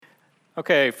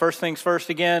Okay, first things first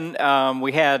again,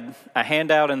 we had a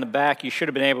handout in the back. You should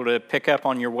have been able to pick up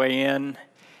on your way in.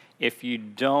 If you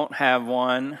don't have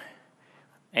one,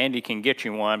 Andy can get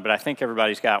you one, but I think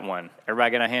everybody's got one.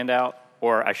 Everybody got a handout?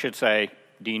 Or I should say,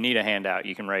 do you need a handout?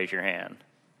 You can raise your hand.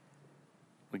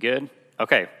 We good?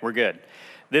 Okay, we're good.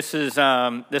 This is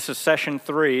session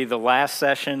 3, the last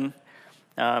session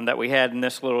that we had in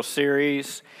this little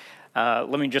series. Let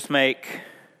me just make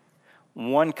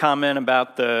one comment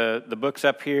about the books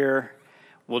up here.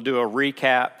 We'll do a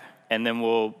recap, and then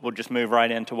we'll just move right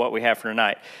into what we have for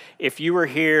tonight. If you were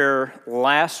here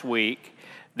last week,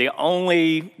 the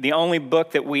only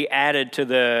book that we added to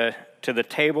the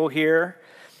table here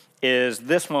is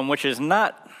this one, which is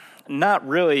not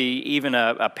really even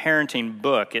a parenting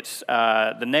book. It's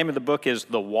the name of the book is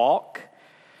The Walk: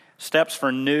 Steps for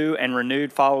New and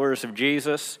Renewed Followers of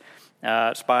Jesus.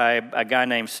 It's by a guy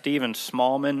named Stephen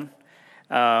Smallman.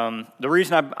 The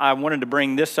reason I wanted to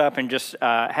bring this up and just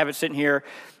have it sitting here,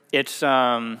 it's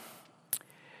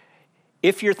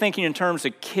if you're thinking in terms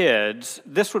of kids,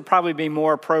 this would probably be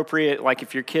more appropriate, like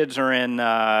if your kids are in,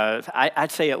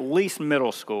 I'd say at least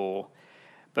middle school,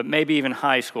 but maybe even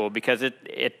high school, because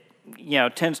it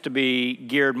tends to be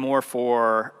geared more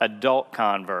for adult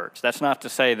converts. That's not to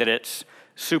say that it's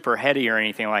super heady or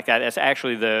anything like that. It's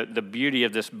actually the beauty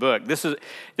of this book. This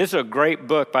is a great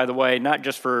book, by the way, not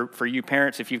just for you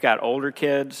parents if you've got older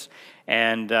kids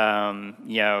and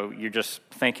you're just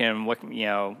thinking what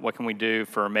can we do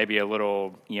for maybe a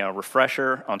little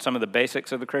refresher on some of the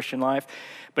basics of the Christian life.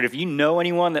 But if you know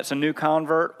anyone that's a new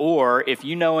convert, or if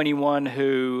you know anyone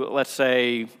who, let's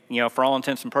say, for all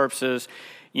intents and purposes,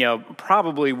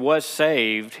 probably was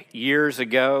saved years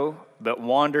ago, but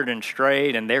wandered and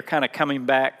strayed, and they're kind of coming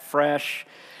back fresh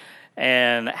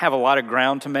and have a lot of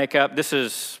ground to make up. This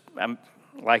is,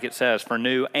 like it says, for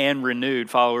new and renewed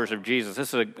followers of Jesus.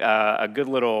 This is a good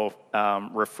little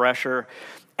refresher.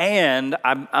 And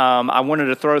I wanted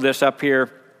to throw this up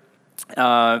here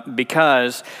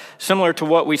because, similar to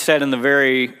what we said in the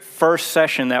very first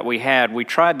session that we had, we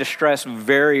tried to stress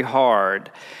very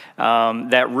hard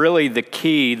that really the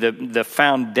key, the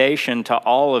foundation to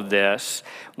all of this,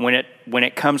 when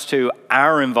it comes to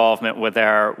our involvement with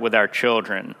our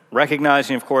children,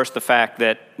 recognizing, of course, the fact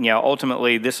that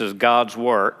ultimately this is God's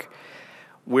work.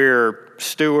 We're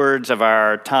stewards of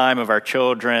our time, of our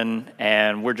children,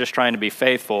 and we're just trying to be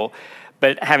faithful.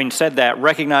 But having said that,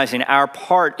 recognizing our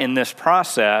part in this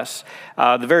process,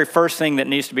 the very first thing that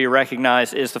needs to be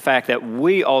recognized is the fact that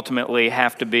we ultimately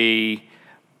have to be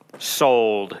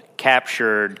sold,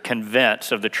 captured,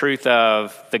 convinced of the truth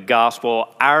of the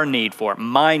gospel, our need for it,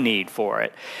 my need for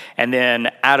it. And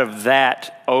then out of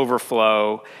that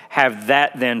overflow, have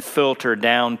that then filter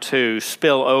down to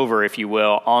spill over, if you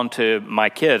will, onto my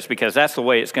kids, because that's the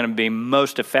way it's going to be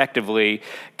most effectively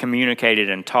communicated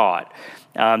and taught.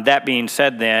 That being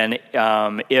said then,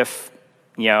 if,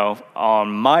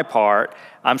 on my part,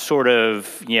 I'm sort of,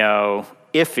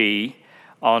 iffy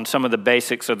on some of the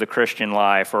basics of the Christian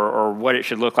life, or what it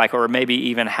should look like, or maybe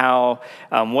even how,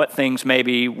 what things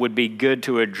maybe would be good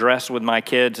to address with my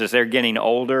kids as they're getting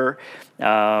older.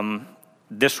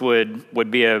 This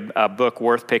would be a book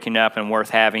worth picking up and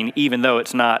worth having, even though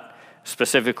it's not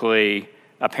specifically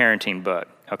a parenting book,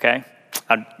 okay?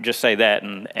 I'll just say that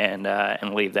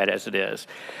and leave that as it is.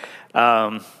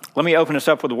 Let me open us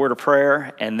up with a word of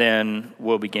prayer, and then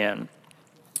we'll begin.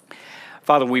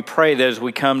 Father, we pray that as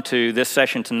we come to this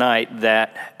session tonight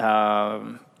that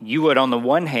you would, on the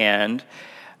one hand,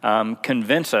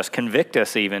 convict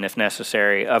us even if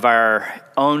necessary, of our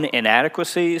own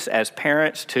inadequacies as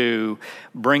parents to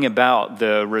bring about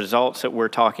the results that we're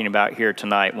talking about here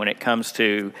tonight when it comes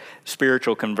to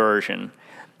spiritual conversion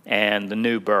and the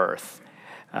new birth.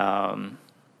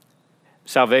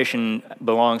 Salvation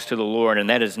belongs to the Lord, and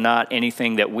that is not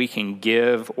anything that we can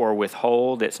give or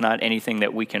withhold. It's not anything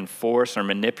that we can force or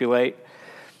manipulate.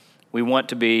 We want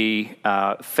to be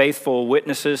faithful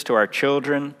witnesses to our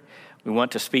children. We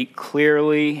want to speak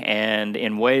clearly and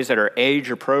in ways that are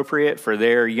age appropriate for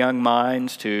their young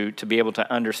minds to be able to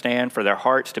understand, for their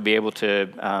hearts to be able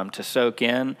to soak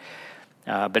in.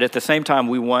 But at the same time,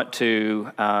 we want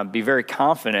to be very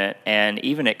confident and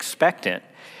even expectant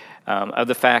of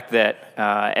the fact that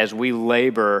as we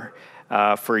labor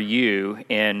for you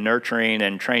in nurturing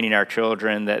and training our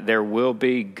children, that there will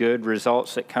be good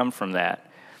results that come from that.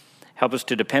 Help us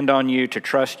to depend on you, to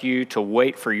trust you, to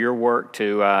wait for your work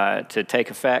to take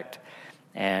effect,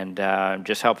 and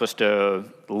just help us to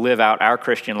live out our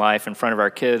Christian life in front of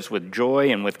our kids with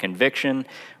joy and with conviction,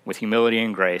 with humility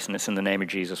and grace. And it's in the name of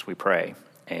Jesus we pray.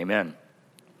 Amen.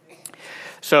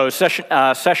 So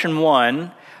session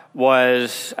 1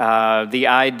 was the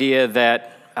idea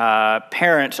that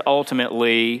parents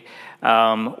ultimately,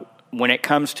 when it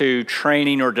comes to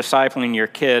training or discipling your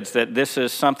kids, that this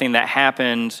is something that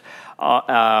happens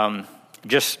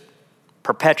just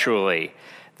perpetually.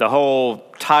 The whole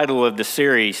title of the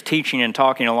series, Teaching and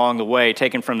Talking Along the Way,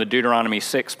 taken from the Deuteronomy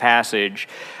 6 passage,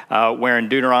 where in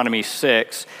Deuteronomy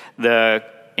 6, the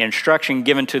instruction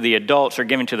given to the adults or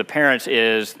given to the parents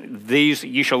is,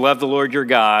 you shall love the Lord your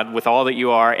God with all that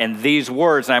you are, and these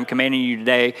words that I'm commanding you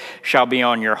today shall be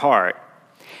on your heart.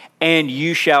 And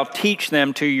you shall teach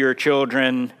them to your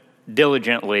children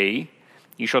diligently.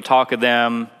 You shall talk of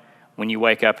them when you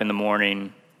wake up in the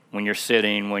morning, when you're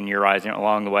sitting, when you're rising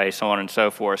along the way, so on and so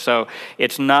forth. So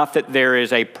it's not that there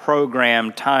is a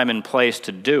programmed time and place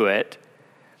to do it,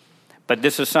 but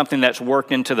this is something that's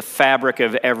worked into the fabric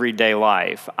of everyday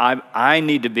life. I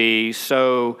need to be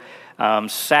so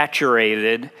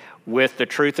saturated with the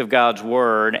truth of God's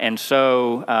word and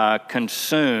so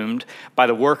consumed by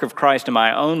the work of Christ in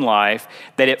my own life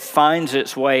that it finds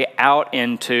its way out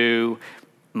into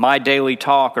my daily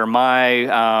talk or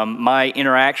my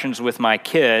interactions with my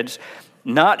kids,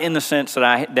 not in the sense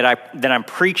that I'm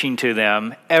preaching to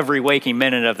them every waking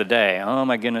minute of the day. Oh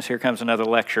my goodness, here comes another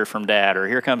lecture from Dad, or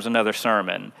here comes another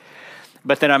sermon.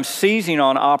 But that I'm seizing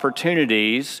on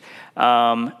opportunities,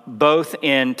 both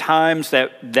in times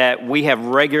that we have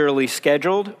regularly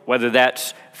scheduled, whether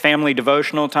that's family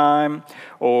devotional time,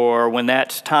 or when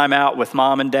that's time out with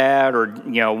mom and dad, or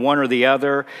one or the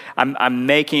other. I'm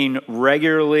making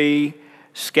regularly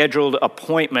scheduled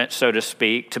appointments, so to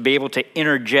speak, to be able to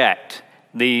interject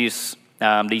these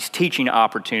teaching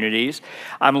opportunities.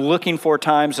 I'm looking for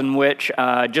times in which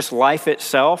just life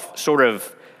itself sort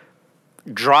of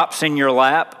drops in your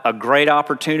lap, a great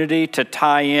opportunity to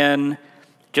tie in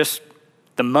just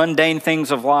the mundane things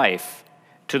of life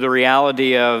to the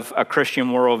reality of a Christian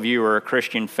worldview or a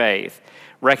Christian faith,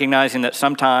 recognizing that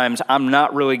sometimes I'm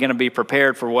not really going to be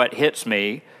prepared for what hits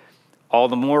me. All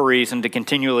the more reason to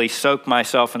continually soak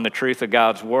myself in the truth of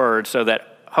God's word so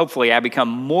that hopefully I become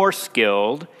more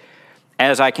skilled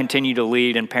as I continue to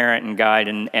lead and parent and guide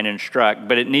and instruct.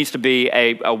 But it needs to be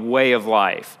a way of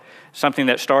life. Something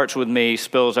that starts with me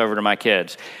spills over to my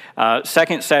kids.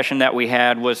 Second session that we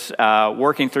had was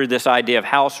working through this idea of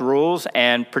house rules,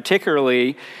 and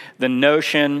particularly the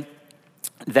notion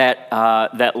that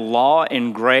law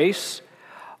and grace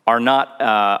are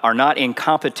not in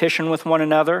competition with one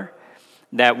another.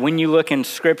 That when you look in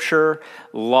Scripture,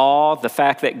 law, the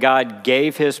fact that God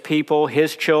gave his people,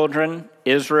 his children,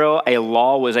 Israel, a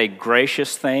law was a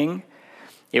gracious thing.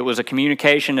 It was a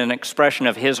communication and expression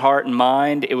of his heart and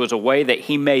mind. It was a way that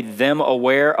he made them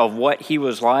aware of what he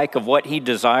was like, of what he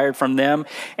desired from them.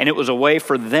 And it was a way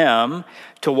for them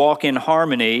to walk in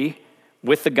harmony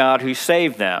with the God who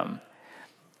saved them.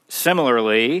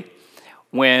 Similarly,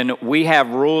 when we have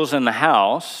rules in the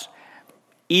house,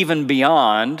 even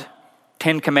beyond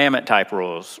 10 Commandment type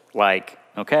rules, like,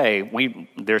 okay,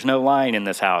 there's no lying in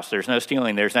this house, there's no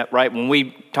stealing, there's not, right? When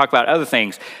we talk about other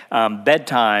things,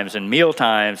 bedtimes and meal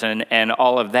times and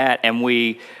all of that, and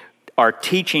we are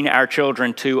teaching our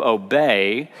children to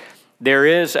obey, there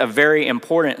is a very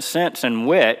important sense in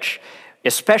which,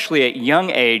 especially at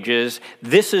young ages,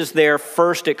 this is their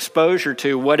first exposure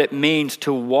to what it means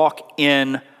to walk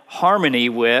in harmony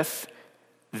with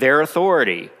their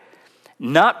authority.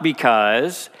 Not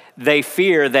because they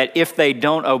fear that if they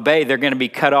don't obey, they're going to be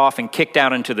cut off and kicked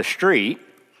out into the street,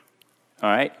 all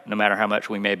right, no matter how much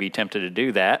we may be tempted to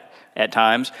do that at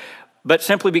times, but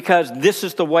simply because this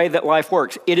is the way that life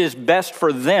works. It is best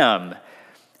for them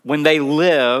when they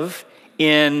live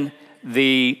in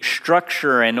the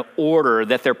structure and order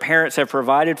that their parents have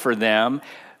provided for them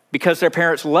because their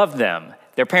parents love them.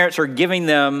 Their parents are giving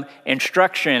them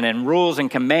instruction and rules and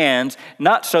commands,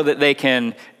 not so that they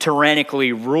can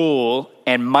tyrannically rule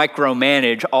and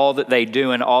micromanage all that they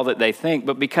do and all that they think,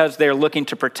 but because they're looking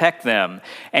to protect them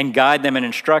and guide them and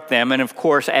instruct them. And of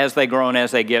course, as they grow and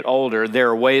as they get older, there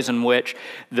are ways in which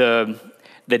the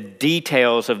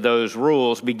details of those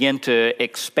rules begin to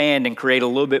expand and create a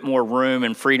little bit more room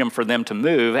and freedom for them to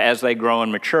move as they grow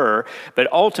and mature.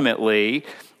 But ultimately,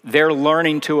 their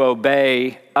learning to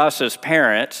obey us as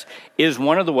parents is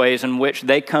one of the ways in which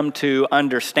they come to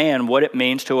understand what it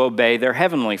means to obey their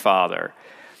Heavenly Father.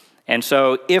 And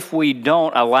so if we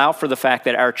don't allow for the fact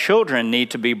that our children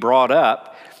need to be brought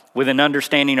up with an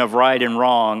understanding of right and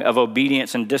wrong, of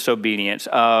obedience and disobedience,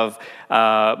 of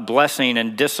blessing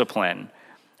and discipline,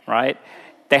 right?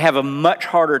 They have a much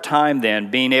harder time then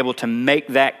being able to make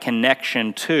that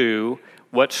connection to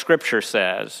what Scripture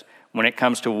says, when it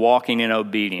comes to walking in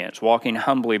obedience, walking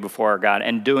humbly before our God,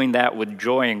 and doing that with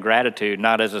joy and gratitude,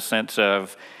 not as a sense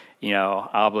of,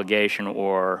 obligation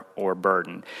or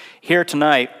burden. Here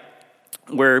tonight,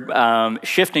 we're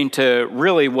shifting to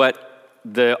really what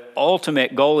the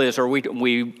ultimate goal is, or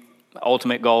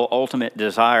ultimate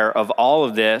desire of all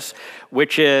of this,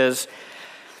 which is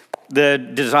the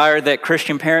desire that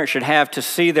Christian parents should have to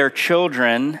see their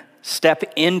children step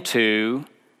into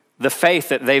the faith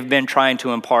that they've been trying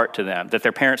to impart to them, that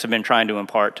their parents have been trying to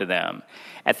impart to them.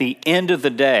 At the end of the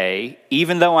day,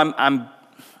 even though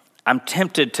I'm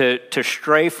tempted to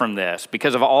stray from this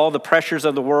because of all the pressures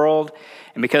of the world,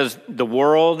 and because the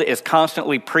world is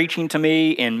constantly preaching to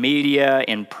me in media,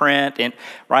 in print,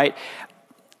 right?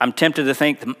 I'm tempted to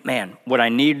think, man, what I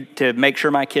need to make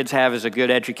sure my kids have is a good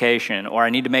education, or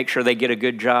I need to make sure they get a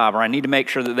good job, or I need to make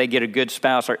sure that they get a good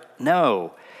spouse.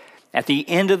 No. At the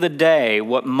end of the day,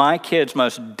 what my kids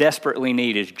most desperately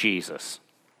need is Jesus.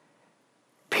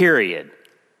 Period.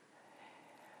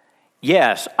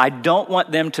 Yes, I don't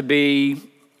want them to be,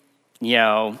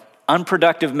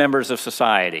 unproductive members of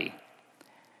society.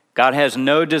 God has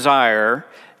no desire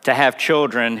to have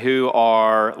children who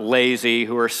are lazy,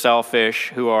 who are selfish,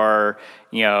 who are,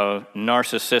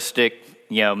 narcissistic,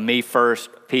 me first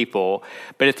people.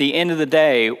 But at the end of the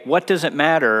day, what does it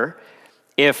matter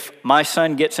if my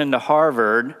son gets into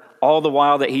Harvard all the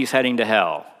while that he's heading to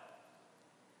hell?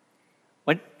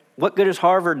 What good is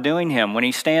Harvard doing him when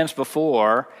he stands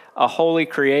before a holy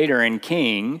creator and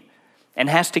king and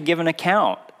has to give an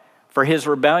account for his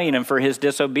rebellion and for his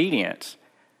disobedience?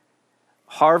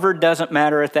 Harvard doesn't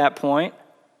matter at that point.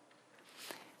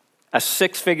 A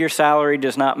 6-figure salary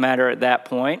does not matter at that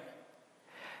point.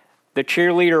 The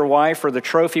cheerleader wife or the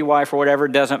trophy wife or whatever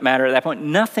doesn't matter at that point.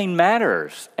 Nothing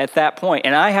matters at that point.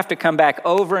 And I have to come back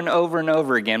over and over and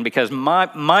over again because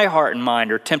my heart and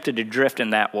mind are tempted to drift in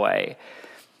that way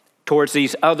towards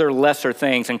these other lesser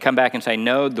things and come back and say,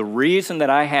 no, the reason that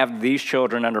I have these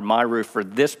children under my roof for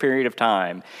this period of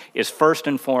time is first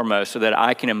and foremost so that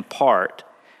I can impart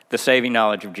the saving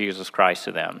knowledge of Jesus Christ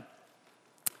to them.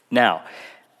 Now,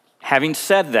 having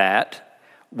said that,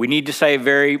 we need to say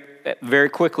very, very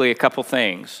quickly a couple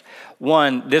things.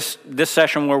 One, this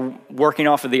session we're working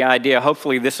off of the idea,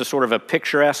 hopefully this is sort of a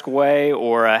picturesque way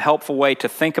or a helpful way to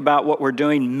think about what we're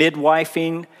doing,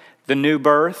 midwifing the new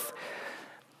birth.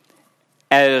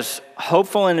 As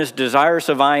hopeful and as desirous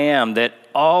of I am that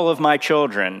all of my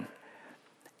children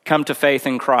come to faith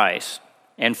in Christ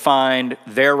and find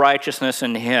their righteousness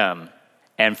in Him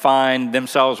and find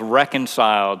themselves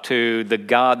reconciled to the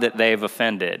God that they've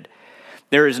offended,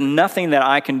 there is nothing that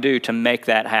I can do to make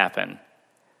that happen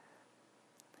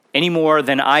any more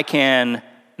than I can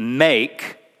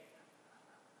make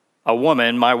a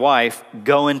woman, my wife,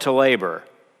 go into labor.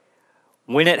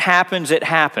 When it happens, it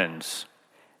happens.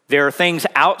 There are things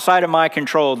outside of my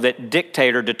control that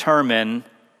dictate or determine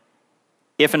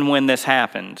if and when this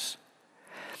happens.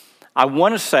 I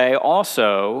want to say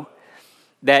also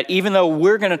that even though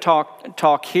we're going to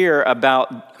talk here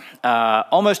about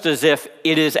almost as if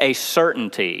it is a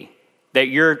certainty that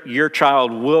your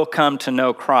child will come to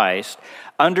know Christ,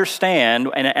 understand,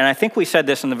 and I think we said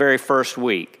this in the very first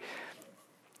week,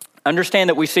 understand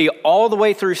that we see all the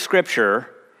way through Scripture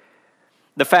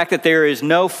the fact that there is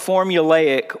no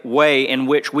formulaic way in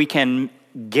which we can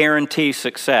guarantee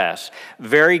success.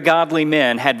 Very godly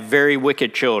men had very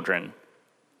wicked children.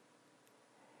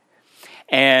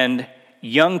 And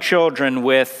young children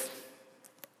with,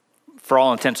 for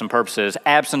all intents and purposes,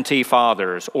 absentee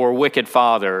fathers or wicked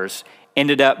fathers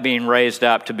ended up being raised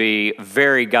up to be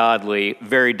very godly,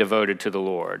 very devoted to the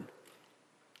Lord.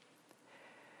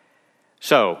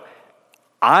 So,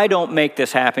 I don't make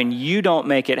this happen. You don't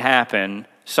make it happen.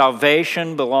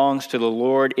 Salvation belongs to the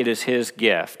Lord. It is His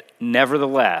gift.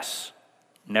 Nevertheless,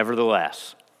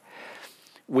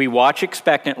 we watch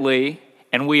expectantly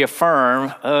and we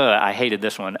affirm, I hated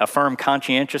this one, affirm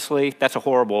conscientiously. That's a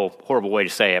horrible way to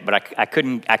say it, but I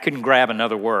couldn't grab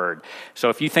another word. So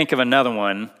if you think of another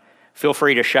one, feel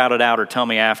free to shout it out or tell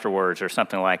me afterwards or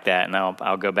something like that, and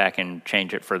I'll go back and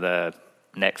change it for the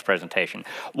next presentation.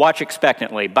 Watch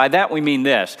expectantly. By that we mean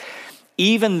this.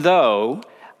 Even though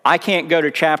I can't go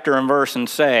to chapter and verse and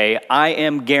say, I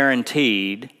am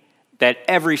guaranteed that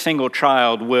every single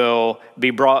child will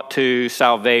be brought to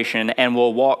salvation and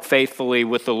will walk faithfully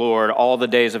with the Lord all the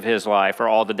days of his life or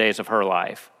all the days of her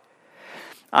life.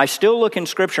 I still look in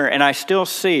Scripture and I still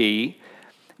see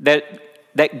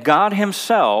that God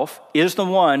Himself is the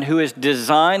one who has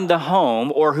designed the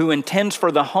home or who intends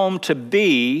for the home to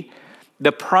be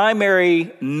the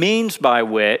primary means by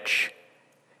which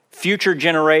future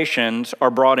generations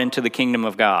are brought into the kingdom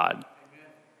of God.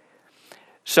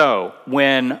 So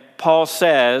when Paul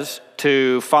says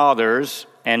to fathers,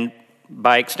 and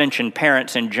by extension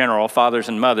parents in general, fathers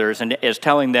and mothers, and is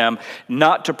telling them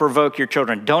not to provoke your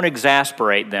children, don't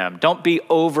exasperate them, don't be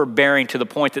overbearing to the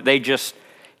point that they just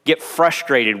get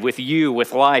frustrated with you,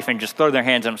 with life, and just throw their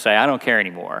hands up and say, I don't care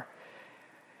anymore.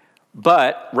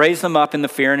 But raise them up in the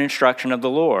fear and instruction of the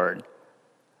Lord.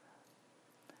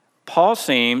 Paul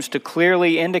seems to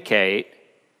clearly indicate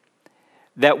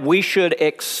that we should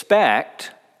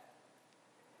expect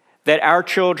that our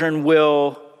children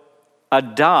will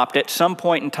adopt at some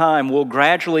point in time, will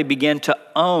gradually begin to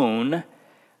own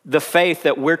the faith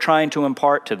that we're trying to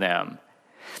impart to them.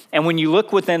 And when you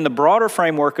look within the broader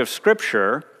framework of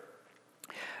Scripture,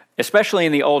 especially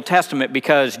in the Old Testament,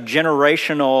 because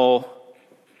generational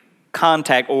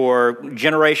contact or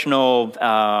generational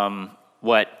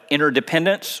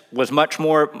interdependence was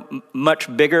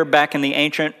much bigger back in the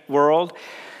ancient world.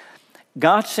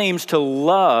 God seems to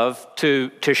love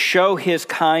to show his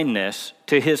kindness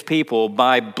to his people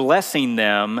by blessing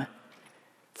them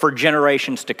for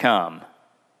generations to come.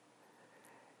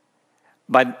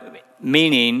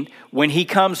 Meaning, when he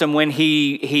comes and when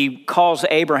he calls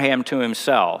Abraham to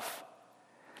himself,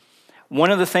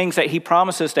 one of the things that he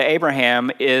promises to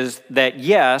Abraham is that,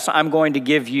 yes, I'm going to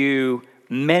give you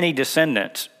many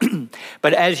descendants.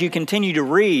 But as you continue to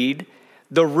read,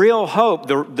 the real hope,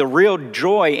 the real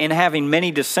joy in having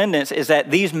many descendants is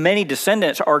that these many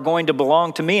descendants are going to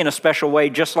belong to me in a special way,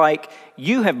 just like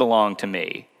you have belonged to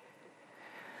me.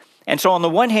 And so on the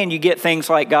one hand, you get things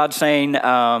like God saying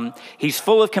he's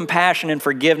full of compassion and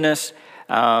forgiveness,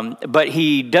 but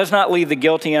he does not leave the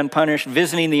guilty unpunished,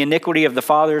 visiting the iniquity of the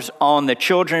fathers on the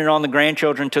children and on the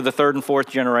grandchildren to the third and fourth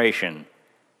generation.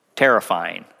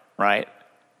 Terrifying, right?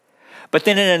 But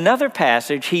then in another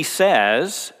passage, he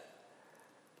says,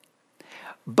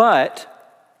 but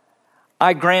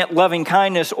I grant loving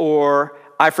kindness, or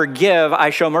I forgive, I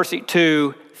show mercy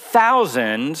to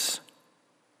thousands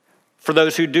for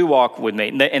those who do walk with me.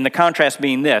 And the contrast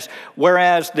being this: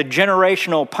 whereas the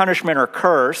generational punishment or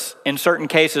curse in certain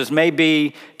cases may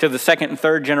be to the second and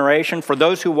third generation, for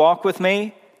those who walk with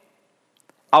me,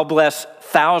 I'll bless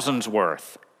thousands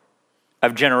worth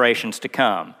of generations to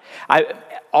come.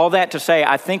 All that to say,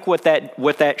 I think what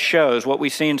that shows, what we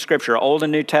see in Scripture, Old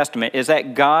and New Testament, is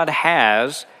that God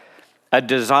has a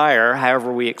desire,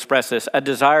 however we express this, a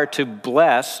desire to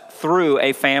bless through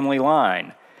a family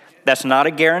line. That's not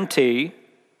a guarantee,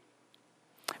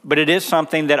 but it is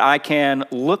something that I can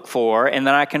look for and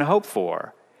that I can hope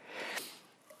for.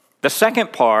 The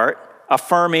second part,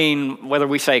 affirming, whether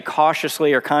we say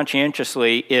cautiously or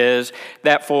conscientiously, is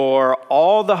that for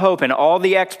all the hope and all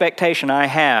the expectation I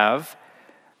have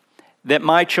that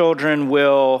my children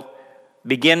will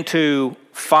begin to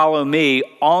follow me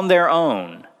on their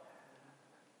own,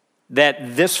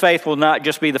 that this faith will not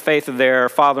just be the faith of their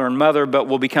father and mother, but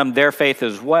will become their faith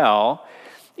as well.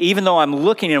 Even though I'm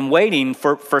looking and waiting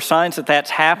for signs that that's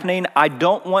happening, I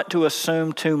don't want to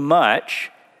assume too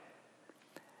much,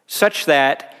 such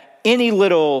that any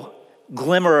little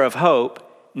glimmer of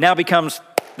hope now becomes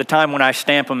the time when I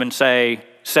stamp them and say,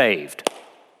 saved,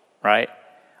 right?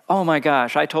 Oh my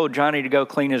gosh, I told Johnny to go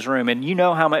clean his room, and you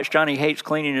know how much Johnny hates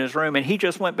cleaning his room, and he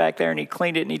just went back there and he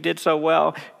cleaned it and he did so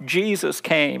well. Jesus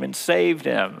came and saved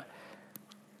him.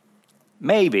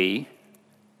 Maybe,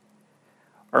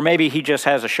 or maybe he just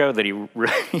has a show that he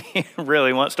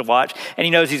really wants to watch, and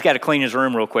he knows he's got to clean his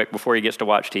room real quick before he gets to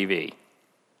watch TV,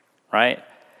 right?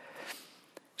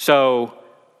 So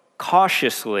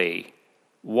cautiously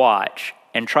watch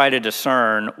and try to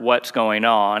discern what's going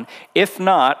on, if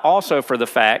not also for the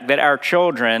fact that our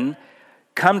children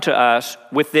come to us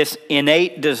with this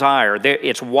innate desire.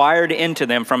 It's wired into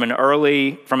them from an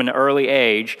early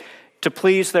age to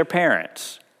please their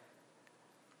parents.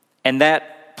 And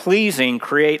that pleasing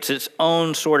creates its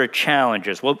own sort of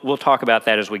challenges. We'll talk about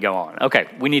that as we go on. Okay,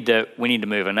 we need to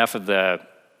move. Enough of the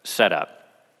setup.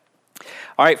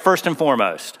 All right, first and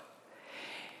foremost,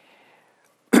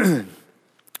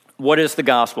 what is the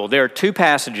gospel? There are two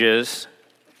passages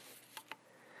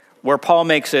where Paul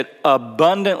makes it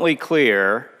abundantly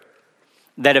clear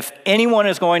that if anyone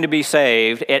is going to be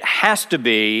saved, it has to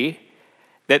be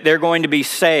that they're going to be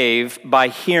saved by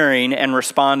hearing and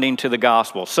responding to the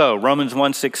gospel. So, Romans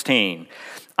 1:16,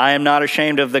 I am not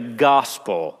ashamed of the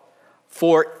gospel,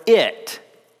 for it,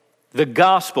 the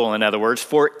gospel in other words,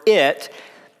 for it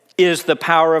is the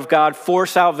power of God for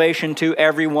salvation to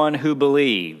everyone who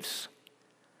believes.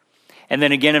 And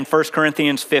then again in 1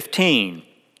 Corinthians 15,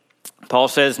 Paul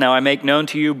says, now I make known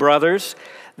to you, brothers,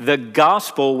 the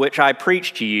gospel which I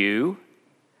preached to you,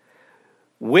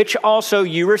 which also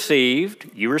you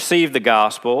received the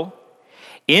gospel,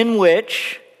 in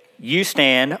which you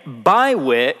stand, by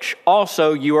which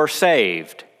also you are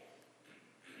saved.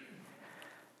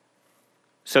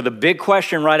 So the big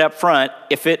question right up front,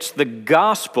 if it's the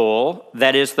gospel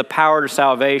that is the power to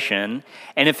salvation,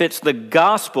 and if it's the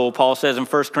gospel, Paul says in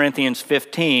 1 Corinthians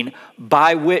 15,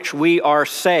 by which we are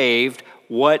saved,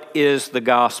 what is the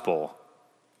gospel?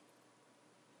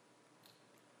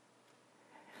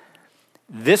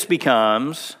 This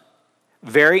becomes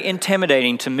very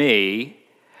intimidating to me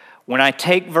when I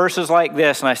take verses like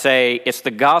this and I say, it's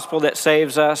the gospel that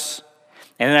saves us.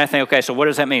 And then I think, okay, so what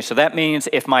does that mean? So that means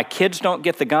if my kids don't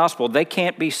get the gospel, they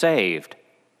can't be saved.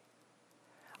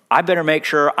 I better make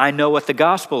sure I know what the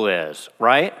gospel is,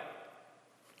 right?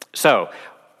 So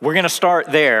we're going to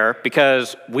start there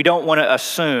because we don't want to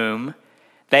assume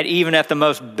that even at the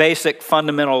most basic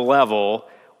fundamental level,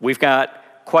 we've got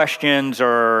questions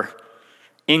or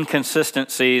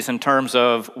inconsistencies in terms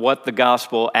of what the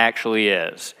gospel actually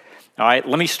is. All right,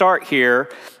 let me start here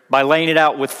by laying it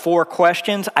out with 4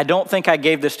 questions. I don't think I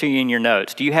gave this to you in your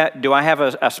notes. Do I have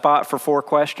a spot for 4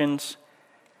 questions?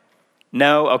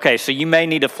 No? Okay, so you may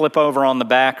need to flip over on the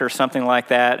back or something like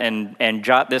that and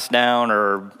jot this down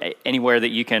or anywhere that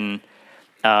you can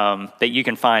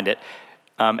find it.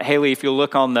 Haley, if you'll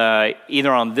look on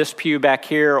either on this pew back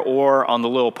here or on the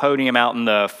little podium out in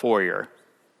the foyer.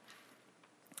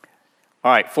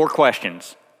 All right, 4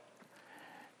 questions.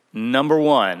 Number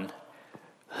 1,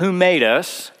 who made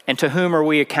us and to whom are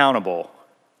we accountable?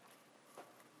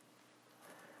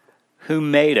 Who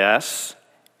made us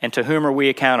and to whom are we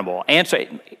accountable?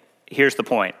 Here's the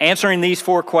point. Answering these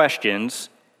 4 questions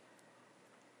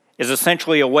is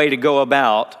essentially a way to go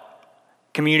about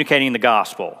communicating the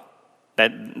gospel.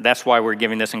 That's why we're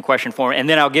giving this in question form, and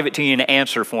then I'll give it to you in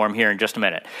answer form here in just a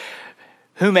minute.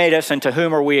 Who made us and to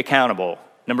whom are we accountable?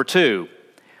 Number 2,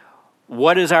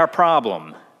 what is our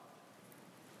problem?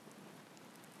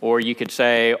 Or you could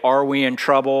say, are we in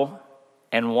trouble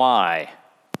and why?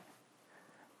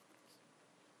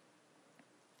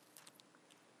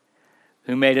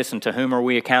 Who made us and to whom are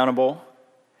we accountable?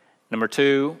 Number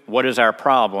 2, what is our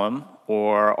problem?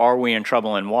 Or are we in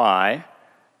trouble and why?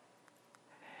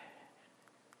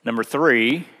 Number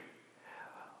 3,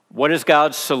 what is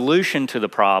God's solution to the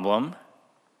problem?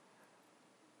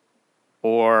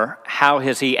 Or how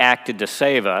has he acted to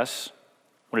save us?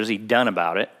 What has he done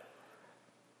about it?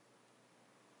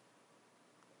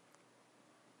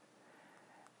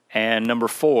 And number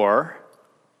 4,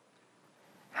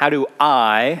 how do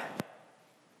I,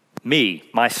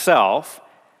 myself,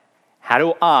 how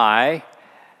do I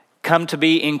come to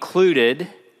be included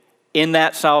in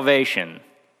that salvation?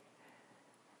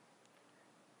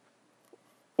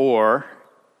 Or,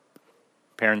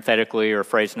 parenthetically or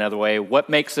phrased another way, what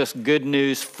makes this good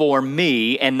news for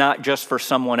me and not just for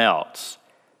someone else?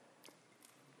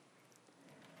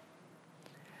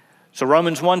 So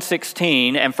Romans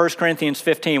 1:16 and 1 Corinthians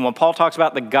 15, when Paul talks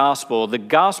about the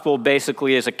gospel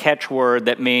basically is a catchword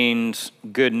that means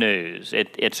good news.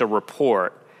 It's a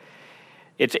report.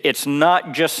 It's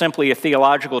not just simply a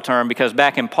theological term, because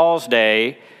back in Paul's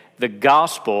day, the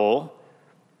gospel,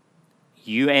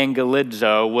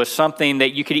 euangelizo, was something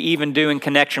that you could even do in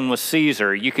connection with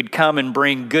Caesar. You could come and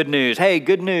bring good news. Hey,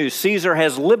 good news, Caesar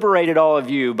has liberated all of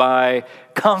you by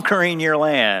conquering your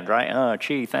land, right? Oh,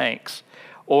 gee, thanks.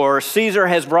 Or Caesar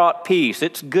has brought peace.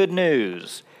 It's good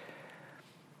news.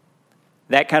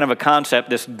 That kind of a concept,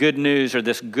 this good news or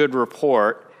this good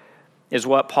report, is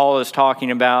what Paul is talking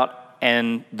about.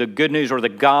 And the good news or the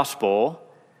gospel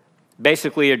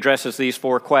basically addresses these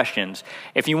 4 questions.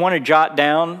 If you want to jot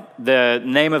down the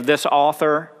name of this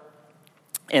author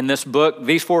in this book,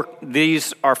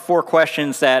 these are 4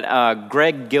 questions that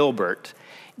Greg Gilbert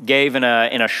gave in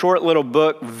a short little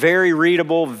book, very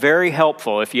readable, very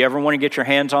helpful. If you ever want to get your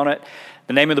hands on it,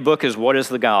 the name of the book is What is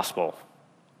the Gospel?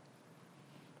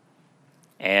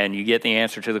 And you get the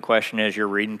answer to the question as you're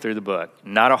reading through the book.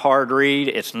 Not a hard read.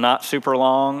 It's not super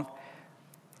long.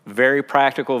 Very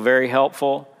practical, very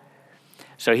helpful.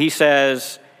 So he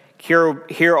says,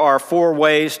 here are 4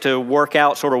 ways to work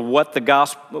out sort of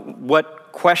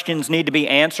what questions need to be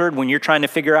answered when you're trying to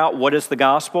figure out what is the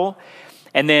gospel.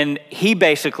 And then he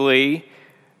basically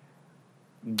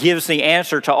gives the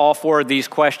answer to all 4 of these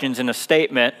questions in a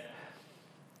statement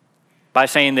by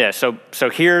saying this. So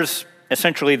here's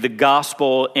essentially the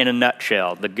gospel in a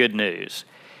nutshell, the good news.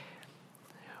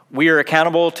 We are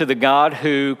accountable to the God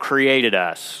who created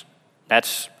us.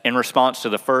 That's in response to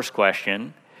the first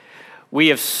question. We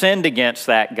have sinned against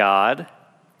that God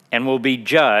and will be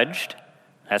judged.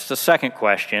 That's the second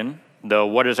question, the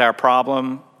what is our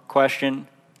problem question.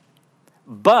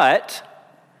 But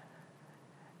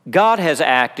God has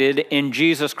acted in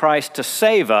Jesus Christ to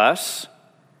save us.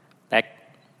 That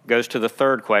goes to the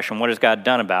third question, what has God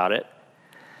done about it?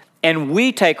 And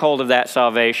we take hold of that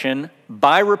salvation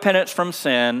by repentance from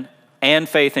sin and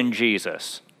faith in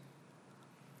Jesus.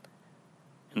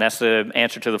 And that's the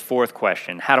answer to the fourth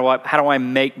question. How do I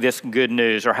make this good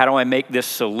news, or how do I make this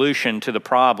solution to the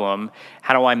problem,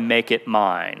 how do I make it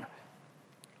mine?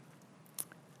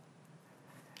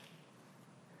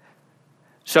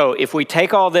 So if we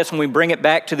take all this and we bring it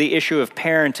back to the issue of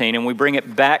parenting, and we bring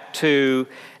it back to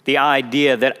the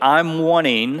idea that I'm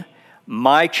wanting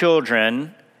my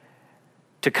children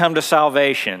to come to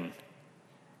salvation,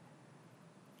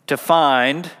 to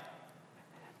find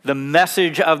the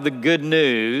message of the good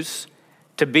news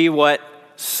to be what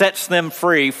sets them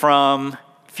free from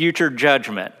future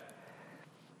judgment.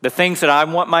 The things that I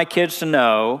want my kids to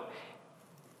know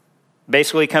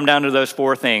basically come down to those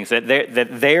four things, that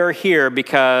they are here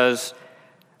because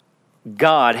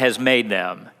God has made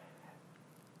them,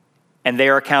 and they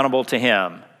are accountable to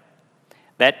Him.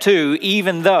 That too,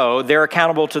 even though they're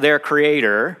accountable to their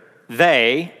Creator,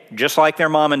 they, just like their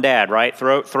mom and dad, right?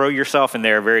 Throw yourself in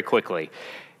there very quickly.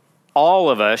 All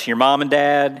of us, your mom and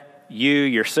dad, you,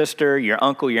 your sister, your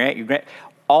uncle, your aunt, your grand,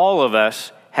 all of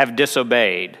us have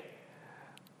disobeyed.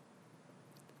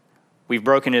 We've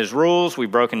broken His rules,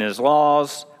 we've broken His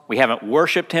laws, we haven't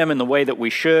worshiped Him in the way that we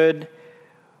should.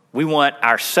 We want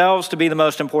ourselves to be the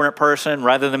most important person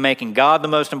rather than making God the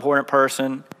most important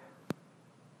person.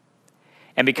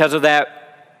 And because of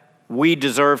that, we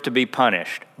deserve to be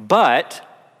punished. But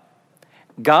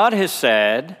God has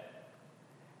said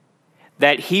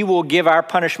that He will give our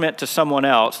punishment to someone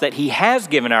else, that He has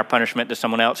given our punishment to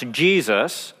someone else,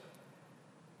 Jesus,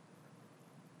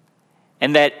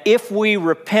 and that if we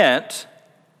repent,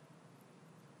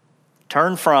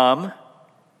 turn from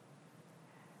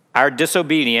our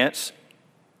disobedience,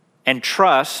 and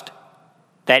trust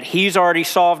that He's already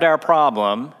solved our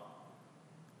problem,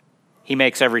 He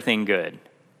makes everything good.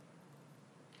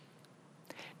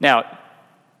 Now,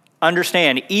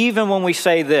 understand, even when we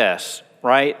say this,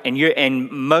 right,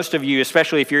 and most of you,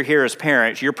 especially if you're here as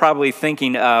parents, you're probably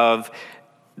thinking of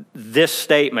this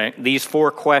statement, these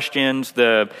four questions,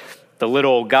 the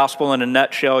little gospel in a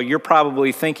nutshell. You're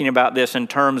probably thinking about this in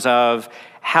terms of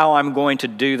how I'm going to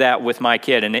do that with my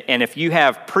kid. And if you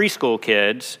have preschool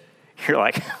kids, you're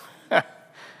like,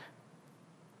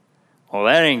 well,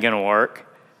 that ain't going to work.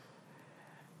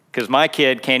 Because my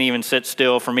kid can't even sit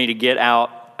still for me to get out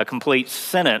a complete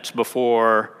sentence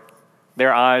before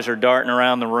their eyes are darting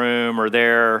around the room, or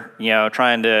they're,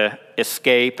 trying to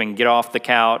escape and get off the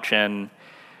couch. And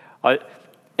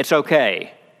it's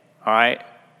okay, all right?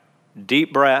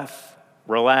 Deep breath,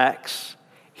 relax.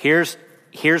 Here's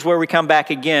where we come back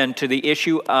again to the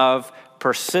issue of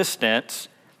persistence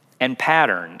and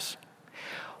patterns.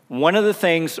 One of the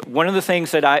things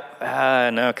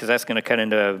that no, because that's going to cut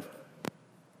into.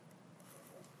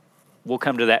 We'll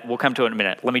come to that. We'll come to it in a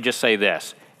minute. Let me just say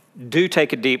this. Do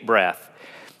take a deep breath.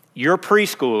 Your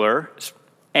preschooler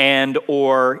and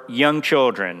or young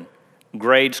children,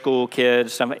 grade school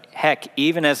kids, heck,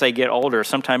 even as they get older,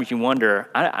 sometimes you wonder,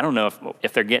 I don't know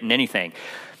if they're getting anything.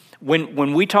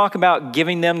 When we talk about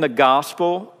giving them the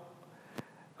gospel,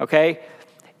 okay,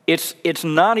 it's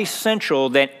not essential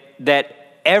that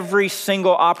every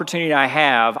single opportunity I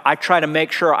have, I try to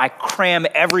make sure I cram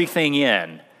everything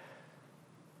in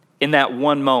that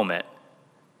one moment.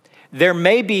 There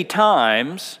may be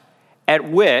times at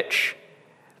which,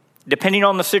 depending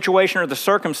on the situation or the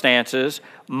circumstances,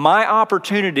 my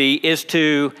opportunity is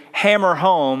to hammer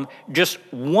home just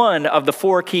one of the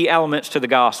four key elements to the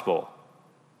gospel.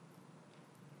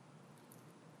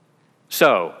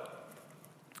 So,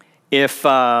 if,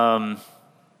 not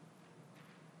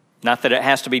that it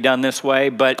has to be done this way,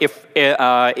 but if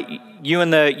you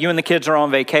and the kids are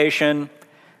on vacation,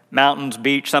 mountains,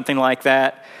 beach, something like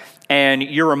that, and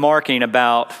you're remarking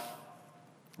about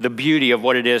the beauty of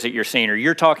what it is that you're seeing, or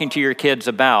you're talking to your kids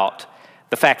about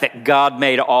the fact that God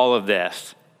made all of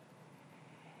this,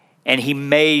 and He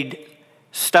made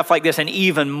stuff like this and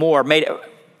even more, made it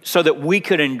so that we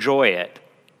could enjoy it.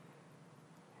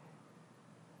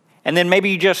 And then maybe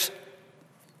you just,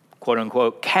 quote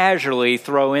unquote, casually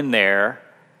throw in there,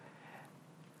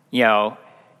 can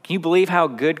you believe how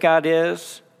good God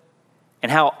is and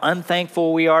how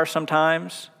unthankful we are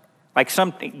sometimes?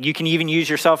 You can even use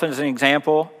yourself as an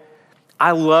example.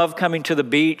 I love coming to the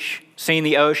beach, seeing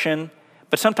the ocean,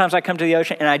 but sometimes I come to the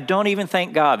ocean and I don't even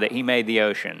thank God that He made the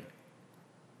ocean.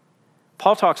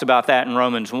 Paul talks about that in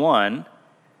Romans 1,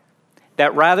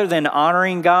 that rather than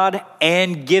honoring God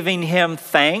and giving Him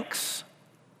thanks,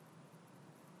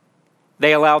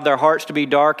 They allowed their hearts to be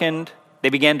darkened. They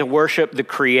began to worship the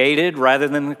created rather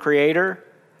than the Creator.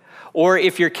 Or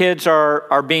if your kids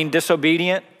are being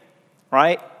disobedient,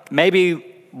 right? Maybe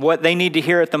what they need to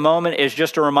hear at the moment is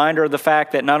just a reminder of the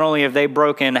fact that not only have they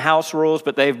broken house rules,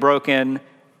 but they've broken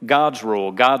God's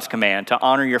rule, God's command to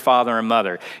honor your father and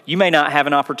mother. You may not have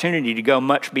an opportunity to go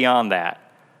much beyond that.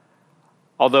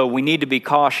 Although we need to be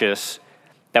cautious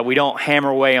that we don't hammer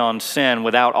away on sin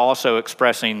without also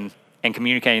expressing and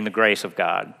communicating the grace of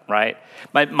God, right?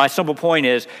 My simple point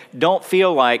is, don't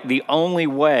feel like the only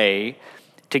way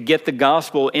to get the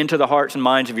gospel into the hearts and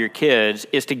minds of your kids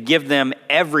is to give them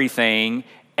everything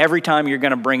every time you're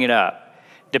going to bring it up.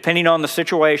 Depending on the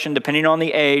situation, depending on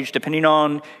the age, depending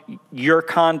on your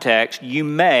context, you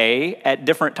may, at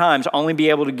different times, only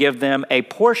be able to give them a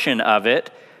portion of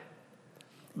it.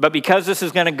 But because this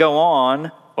is going to go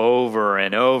on over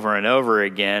and over and over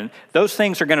again, those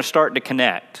things are going to start to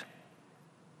connect,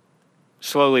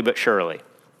 slowly but surely.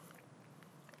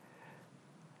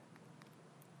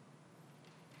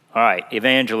 All right,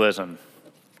 evangelism.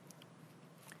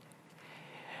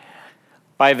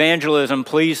 By evangelism,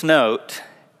 please note,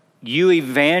 you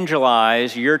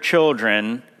evangelize your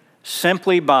children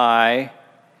simply by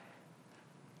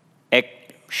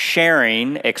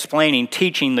sharing, explaining,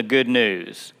 teaching the good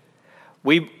news.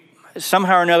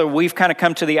 Somehow or another, we've kind of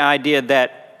come to the idea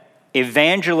that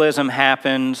evangelism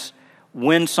happens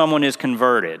when someone is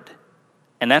converted,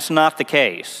 and that's not the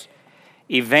case.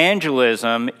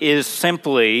 Evangelism is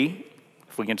simply,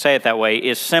 if we can say it that way,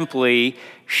 is simply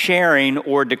sharing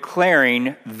or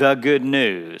declaring the good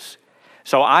news.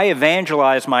 So I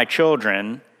evangelize my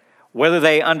children, whether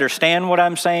they understand what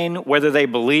I'm saying, whether they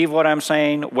believe what I'm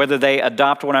saying, whether they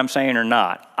adopt what I'm saying or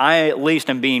not. I at least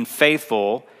am being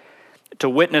faithful to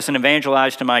witness and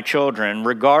evangelize to my children,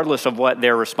 regardless of what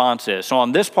their response is. So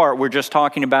on this part, we're just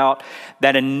talking about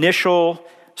that initial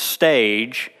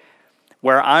stage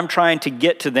where I'm trying to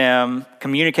get to them,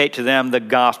 communicate to them the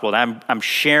gospel. I'm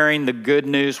sharing the good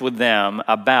news with them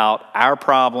about our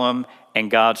problem and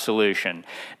God's solution.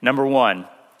 Number one,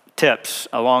 tips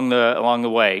along the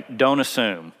way. Don't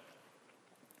assume.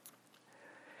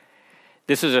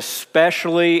 This is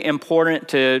especially important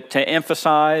to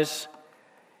emphasize.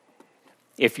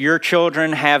 If your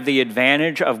children have the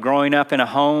advantage of growing up in a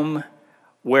home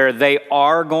where they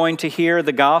are going to hear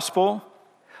the gospel,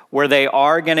 where they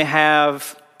are going to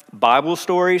have Bible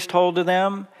stories told to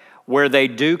them, where they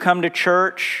do come to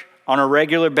church on a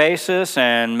regular basis,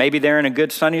 and maybe they're in a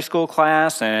good Sunday school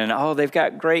class, and they've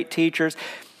got great teachers.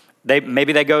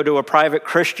 Maybe they go to a private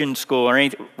Christian school or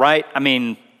anything, right? I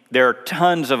mean, there are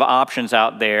tons of options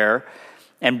out there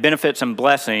and benefits and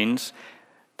blessings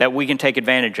that we can take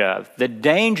advantage of. The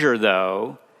danger,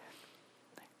 though,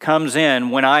 comes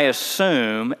in when I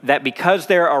assume that because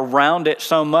they're around it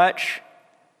so much,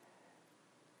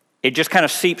 it just kind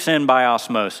of seeps in by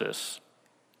osmosis.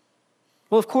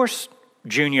 Well, of course,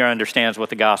 Junior understands what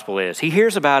the gospel is. He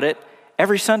hears about it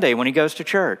every Sunday when he goes to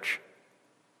church.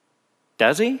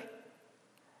 Does he?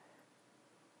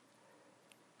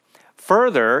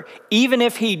 Further, even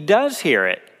if he does hear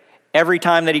it every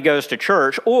time that he goes to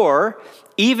church, or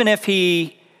even if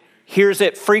he hears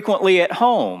it frequently at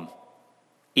home,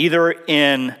 either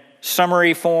in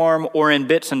summary form or in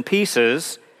bits and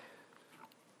pieces,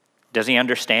 does he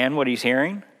understand what he's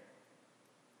hearing?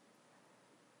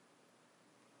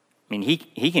 I mean,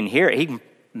 he can hear it. He can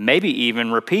maybe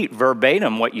even repeat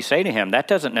verbatim what you say to him. That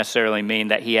doesn't necessarily mean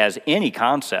that he has any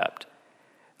concept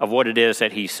of what it is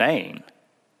that he's saying.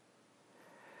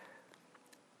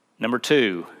 Number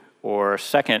two, or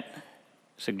second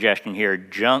suggestion here,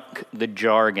 junk the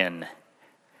jargon.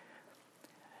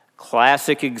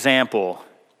 Classic example,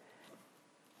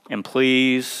 and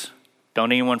please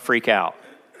don't anyone freak out.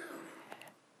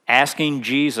 Asking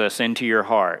Jesus into your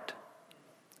heart.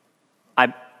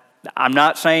 I'm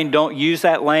not saying don't use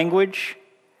that language,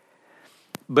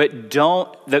 but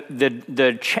the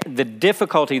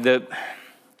difficulty, the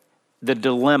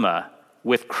dilemma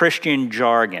with Christian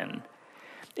jargon,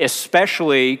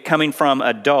 especially coming from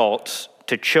adults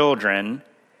to children,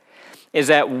 is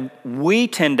that we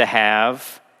tend to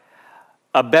have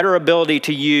a better ability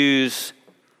to use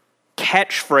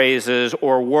catchphrases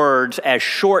or words as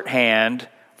shorthand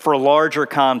for larger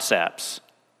concepts.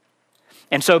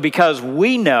 And so because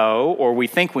we know, or we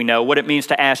think we know, what it means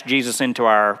to ask Jesus into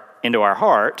our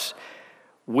hearts,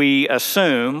 we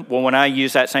assume, well, when I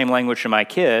use that same language to my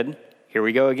kid, here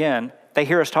we go again, they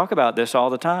hear us talk about this all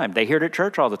the time. They hear it at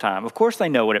church all the time. Of course they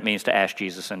know what it means to ask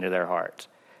Jesus into their hearts.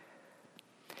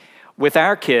 With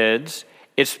our kids,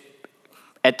 it's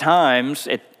at times,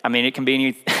 it can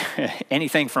be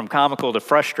anything from comical to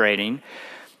frustrating.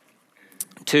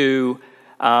 to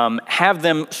have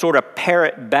them sort of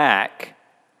parrot back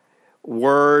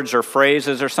words or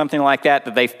phrases or something like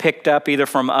that they've picked up either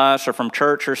from us or from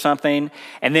church or something.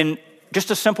 And then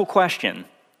just a simple question.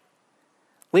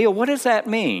 Leah, what does that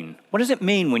mean? What does it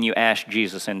mean when you ask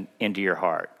Jesus into your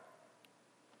heart?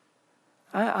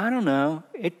 I don't know.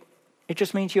 It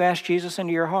just means you ask Jesus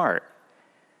into your heart.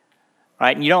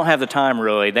 Right? And you don't have the time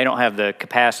really. They don't have the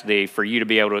capacity for you to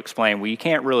be able to explain, well, you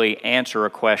can't really answer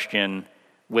a question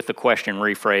with the question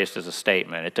rephrased as a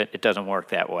statement. It doesn't work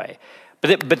that way.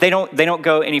 But they don't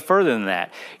go any further than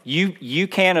that. You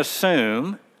can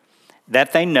assume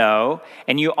that they know,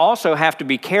 and you also have to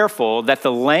be careful that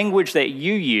the language that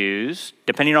you use,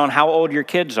 depending on how old your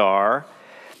kids are,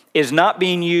 is not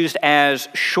being used as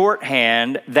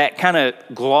shorthand that kind of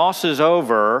glosses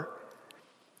over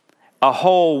a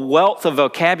whole wealth of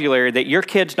vocabulary that your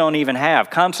kids don't even have,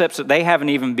 concepts that they haven't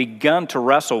even begun to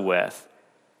wrestle with.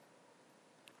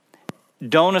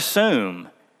 Don't assume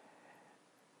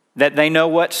that they know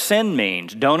what sin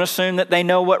means. Don't assume that they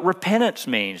know what repentance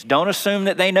means. Don't assume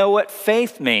that they know what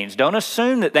faith means. Don't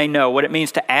assume that they know what it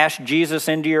means to ask Jesus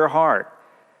into your heart.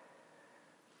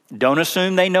 Don't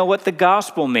assume they know what the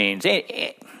gospel means.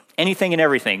 Anything and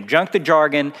everything. Junk the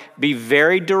jargon. Be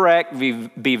very direct.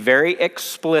 Be very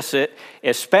explicit,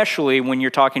 especially when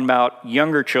you're talking about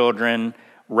younger children,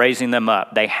 raising them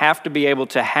up. They have to be able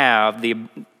to have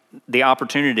the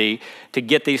opportunity to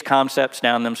get these concepts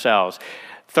down themselves.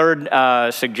 Third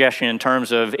suggestion in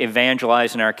terms of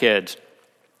evangelizing our kids.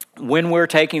 When we're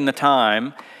taking the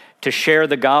time to share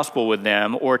the gospel with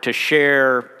them or to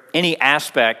share any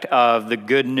aspect of the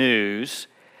good news,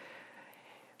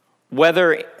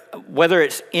 whether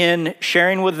it's in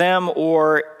sharing with them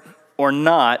or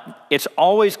not, it's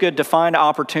always good to find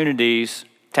opportunities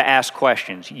to ask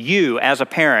questions. You, as a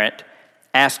parent,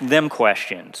 ask them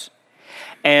questions.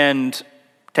 And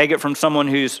take it from someone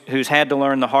who's had to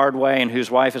learn the hard way and whose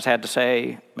wife has had to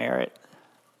say, Merritt,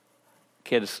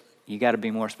 kids, you got to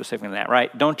be more specific than that,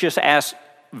 right? Don't just ask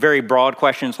very broad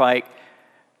questions like,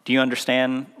 do you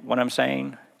understand what I'm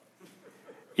saying?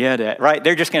 Yeah, Dad. Right?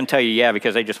 They're just going to tell you yeah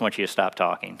because they just want you to stop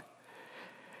talking.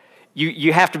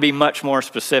 You have to be much more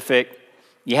specific.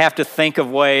 You have to think of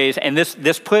ways, and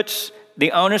this puts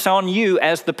the onus on you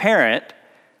as the parent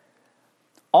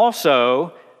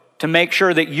also to make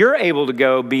sure that you're able to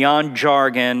go beyond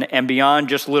jargon and beyond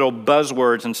just little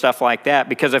buzzwords and stuff like that.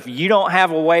 Because if you don't have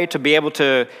a way to be able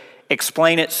to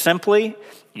explain it simply,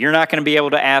 you're not going to be able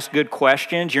to ask good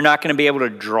questions. You're not going to be able to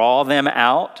draw them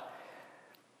out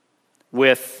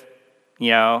with,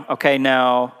 okay,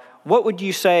 now, what would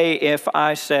you say if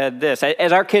I said this?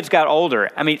 As our kids got older,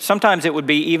 I mean, sometimes it would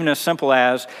be even as simple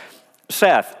as,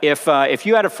 Seth, if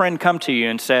you had a friend come to you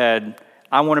and said,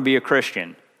 I want to be a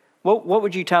Christian, what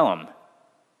would you tell them?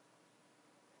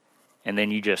 And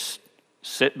then you just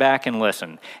sit back and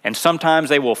listen. And sometimes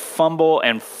they will fumble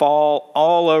and fall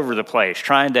all over the place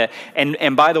trying to,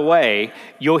 and by the way,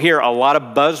 you'll hear a lot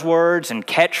of buzzwords and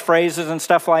catchphrases and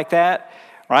stuff like that,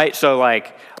 right? So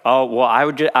like, oh, well,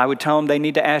 I would tell them they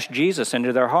need to ask Jesus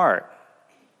into their heart.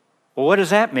 Well, what does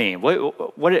that mean?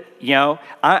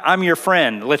 I'm your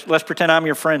friend. Let's pretend I'm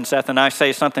your friend, Seth, and I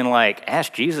say something like,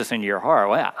 ask Jesus into your heart.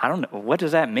 Well, I don't know. What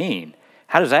does that mean?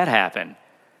 How does that happen?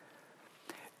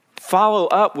 Follow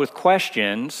up with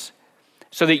questions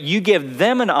so that you give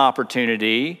them an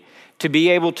opportunity to be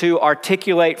able to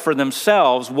articulate for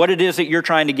themselves what it is that you're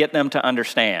trying to get them to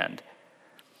understand.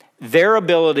 Their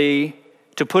ability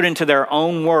to put into their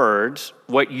own words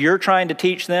what you're trying to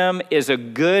teach them is a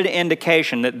good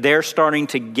indication that they're starting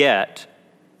to get,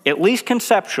 at least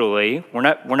conceptually, we're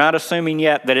not assuming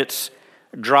yet that it's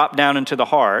dropped down into the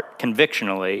heart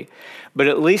convictionally, but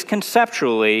at least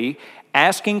conceptually,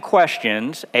 asking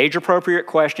questions, age-appropriate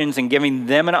questions, and giving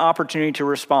them an opportunity to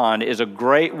respond is a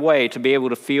great way to be able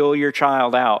to feel your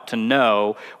child out, to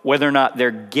know whether or not they're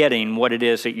getting what it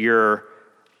is that you're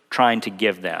trying to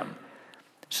give them.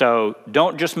 So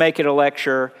don't just make it a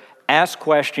lecture. Ask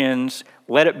questions.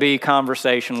 Let it be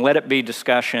conversation. Let it be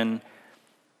discussion.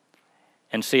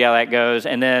 And see how that goes.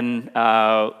 And then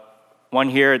one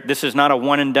here, this is not a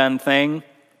one-and-done thing.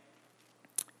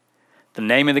 The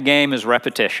name of the game is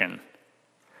repetition.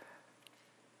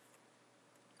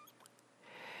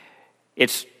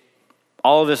 It's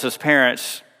all of us as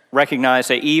parents recognize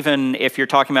that even if you're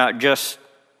talking about just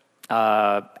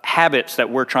habits that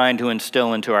we're trying to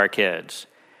instill into our kids,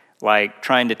 like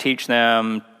trying to teach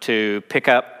them to pick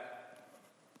up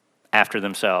after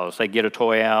themselves. They get a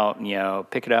toy out, and,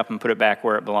 pick it up and put it back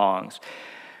where it belongs.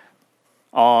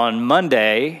 On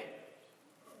Monday,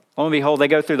 lo and behold, they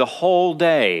go through the whole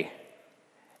day,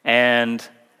 and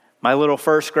my little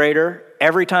first grader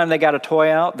every time they got a toy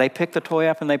out, they pick the toy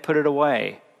up and they put it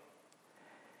away.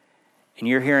 And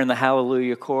you're hearing the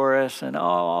hallelujah chorus, and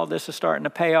oh, this is starting to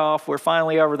pay off. We're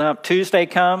finally over the hump. Tuesday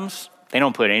comes, they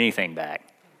don't put anything back.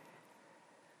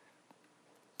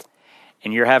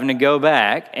 And you're having to go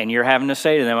back, and you're having to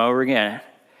say to them over again,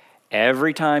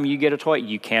 every time you get a toy,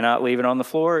 you cannot leave it on the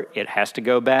floor. It has to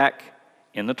go back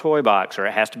in the toy box, or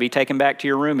it has to be taken back to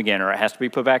your room again, or it has to be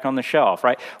put back on the shelf,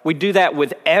 right? We do that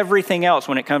with everything else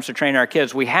when it comes to training our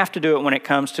kids. We have to do it when it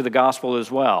comes to the gospel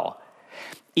as well.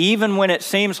 Even when it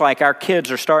seems like our kids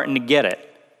are starting to get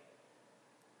it.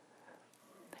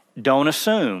 Don't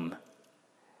assume.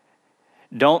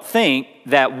 Don't think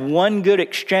that one good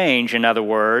exchange, in other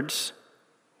words,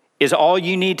 is all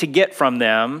you need to get from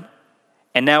them,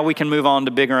 and now we can move on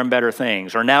to bigger and better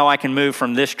things. Or now I can move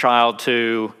from this child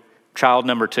to child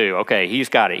number 2. Okay, he's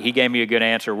got it. He gave me a good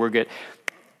answer. We're good.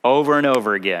 Over and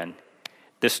over again.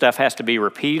 This stuff has to be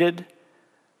repeated,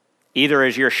 either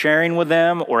as you're sharing with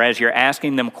them or as you're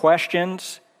asking them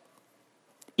questions,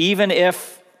 even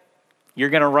if you're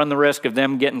going to run the risk of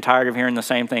them getting tired of hearing the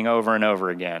same thing over and over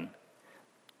again.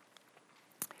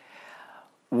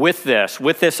 With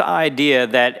this idea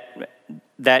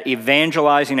that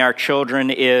evangelizing our children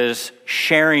is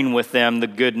sharing with them the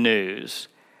good news.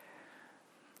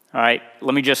 All right,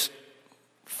 let me just,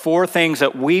 4 things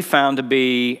that we found to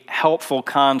be helpful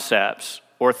concepts,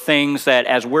 or things that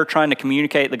as we're trying to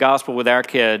communicate the gospel with our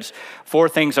kids, 4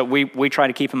 things that we try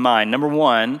to keep in mind. Number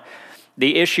 1,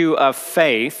 the issue of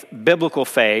faith, biblical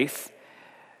faith,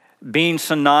 being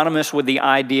synonymous with the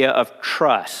idea of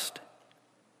trust.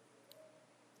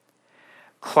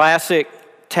 Classic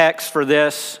text for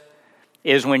this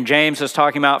is when James is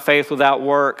talking about faith without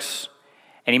works,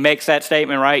 and he makes that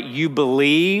statement, right? You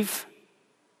believe,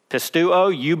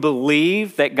 pistuo, you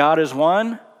believe that God is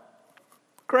one?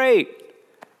 Great.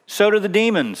 So do the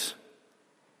demons.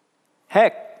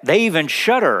 Heck, they even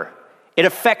shudder. It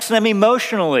affects them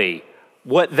emotionally,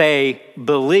 what they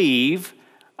believe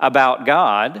about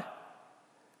God.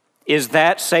 Is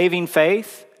that saving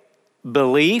faith?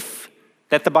 Belief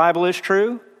that the Bible is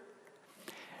true?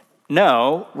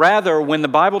 No, rather, when the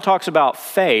Bible talks about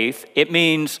faith, it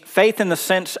means faith in the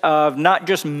sense of not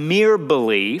just mere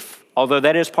belief, although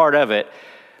that is part of it,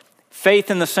 faith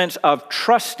in the sense of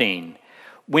trusting.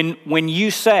 When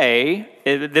you say,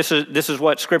 this is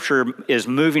what Scripture is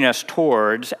moving us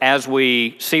towards as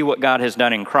we see what God has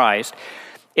done in Christ,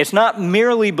 it's not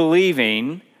merely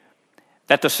believing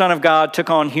that the Son of God took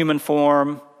on human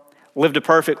form, lived a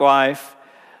perfect life,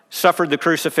 suffered the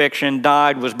crucifixion,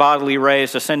 died, was bodily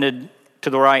raised, ascended to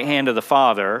the right hand of the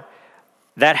Father.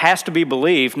 That has to be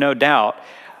believed, no doubt.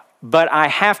 But I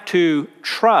have to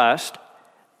trust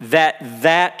that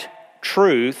that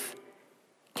truth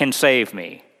can save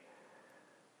me.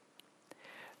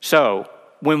 So,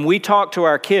 when we talk to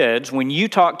our kids, when you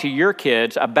talk to your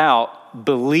kids about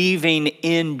believing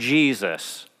in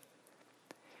Jesus,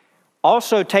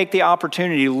 also take the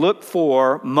opportunity to look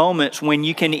for moments when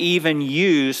you can even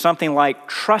use something like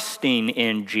trusting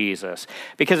in Jesus.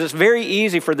 Because it's very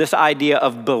easy for this idea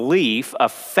of belief,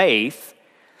 of faith,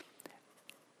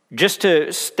 just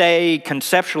to stay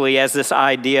conceptually as this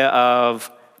idea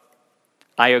of,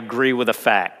 I agree with a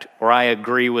fact, or I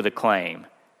agree with a claim.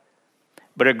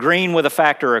 But agreeing with a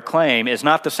fact or a claim is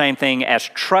not the same thing as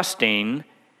trusting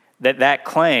that that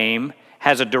claim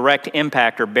has a direct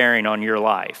impact or bearing on your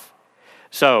life.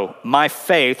 So my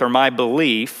faith or my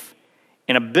belief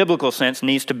in a biblical sense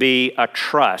needs to be a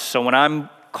trust. So when I'm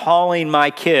calling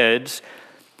my kids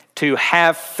to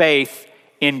have faith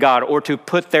in God or to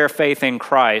put their faith in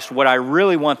Christ, what I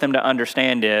really want them to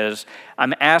understand is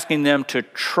I'm asking them to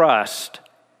trust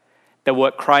that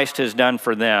what Christ has done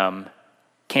for them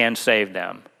can save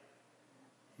them.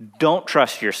 Don't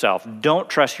trust yourself. Don't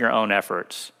trust your own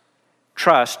efforts.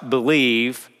 Trust,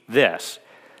 believe this.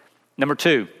 Number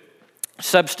 2,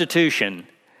 substitution.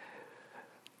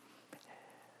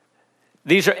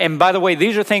 And by the way,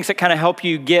 these are things that kind of help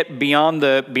you get beyond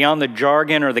the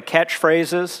jargon or the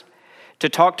catchphrases. To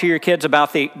talk to your kids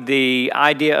about the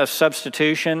idea of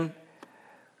substitution,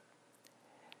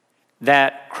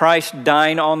 that Christ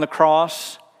dying on the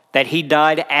cross, that he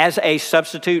died as a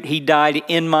substitute, he died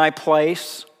in my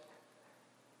place.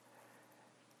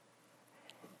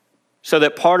 So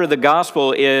that part of the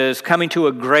gospel is coming to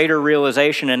a greater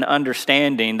realization and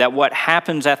understanding that what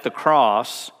happens at the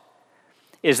cross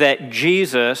is that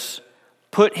Jesus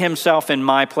put himself in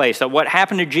my place. That what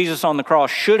happened to Jesus on the cross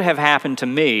should have happened to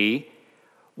me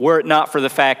were it not for the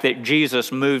fact that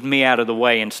Jesus moved me out of the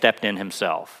way and stepped in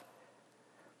himself.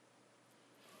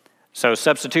 So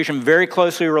substitution very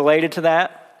closely related to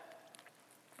that.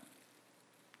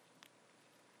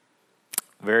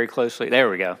 very closely. There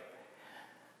we go.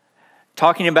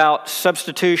 Talking about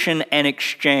substitution and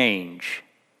exchange.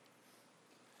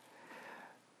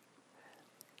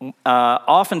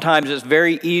 Oftentimes it's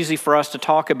very easy for us to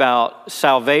talk about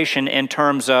salvation in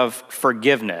terms of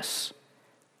forgiveness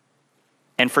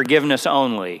and forgiveness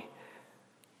only.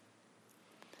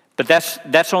 But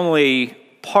that's only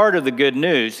part of the good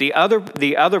news. The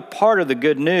other part of the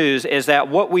good news is that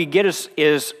what we get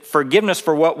is forgiveness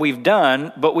for what we've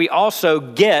done, but we also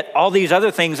get all these other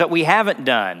things that we haven't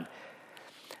done.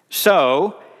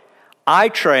 So I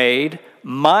trade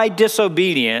my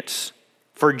disobedience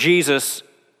for Jesus'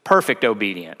 perfect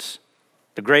obedience,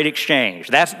 the great exchange.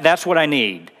 That's what I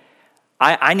need.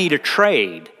 I need a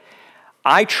trade.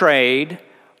 I trade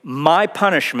my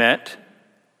punishment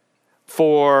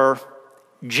for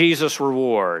Jesus'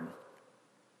 reward.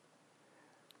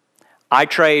 I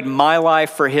trade my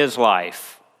life for his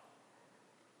life,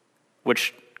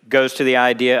 which goes to the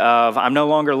idea of I'm no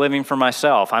longer living for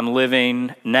myself. I'm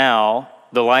living now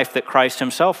the life that Christ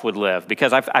himself would live,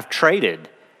 because I've traded.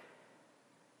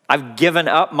 I've given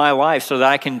up my life so that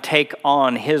I can take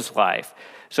on his life.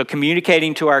 So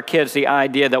communicating to our kids the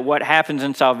idea that what happens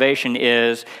in salvation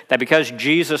is that because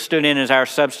Jesus stood in as our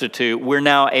substitute, we're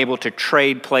now able to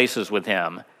trade places with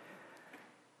him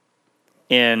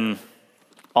in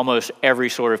almost every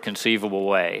sort of conceivable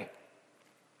way.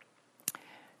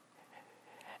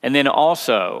 And then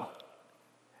also,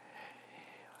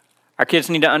 our kids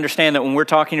need to understand that when we're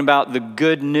talking about the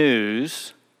good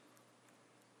news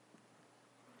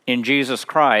in Jesus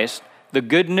Christ, the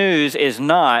good news is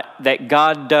not that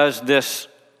God does this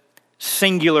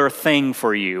singular thing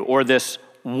for you or this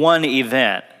one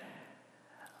event.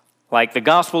 Like the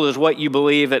gospel is what you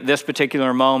believe at this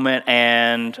particular moment,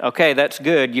 and okay, that's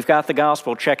good. You've got the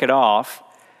gospel, check it off.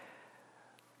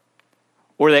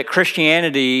 Or that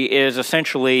Christianity is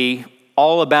essentially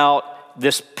all about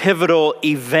this pivotal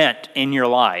event in your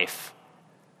life.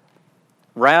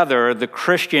 Rather, the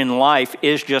Christian life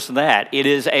is just that. It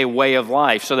is a way of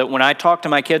life. So that when I talk to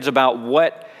my kids about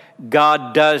what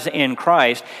God does in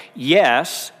Christ,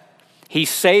 yes, he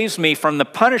saves me from the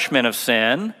punishment of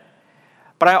sin,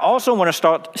 but I also want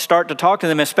to start to talk to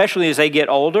them, especially as they get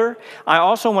older, I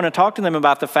also want to talk to them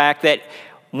about the fact that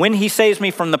when he saves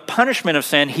me from the punishment of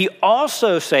sin, he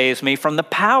also saves me from the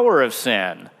power of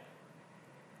sin.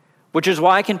 Which is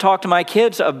why I can talk to my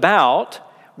kids about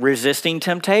resisting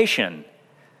temptation.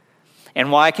 And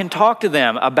why I can talk to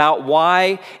them about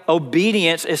why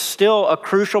obedience is still a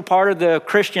crucial part of the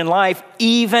Christian life,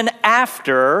 even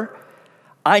after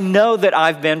I know that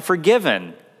I've been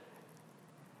forgiven.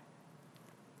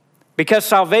 Because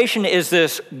salvation is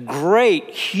this great,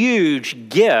 huge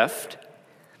gift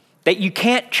that you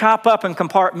can't chop up and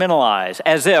compartmentalize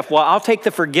as if, well, I'll take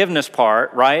the forgiveness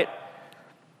part, right?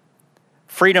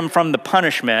 Freedom from the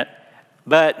punishment,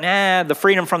 but the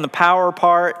freedom from the power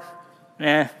part,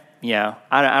 I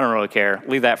don't really care.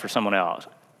 Leave that for someone else.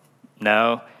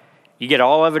 No, you get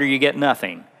all of it or you get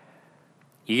nothing.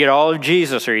 You get all of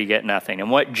Jesus or you get nothing. And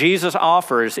what Jesus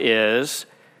offers is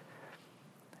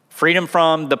freedom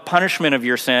from the punishment of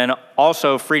your sin,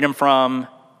 also freedom from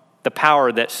the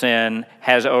power that sin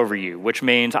has over you, which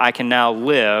means I can now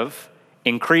live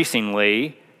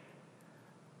increasingly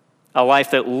a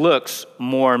life that looks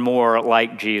more and more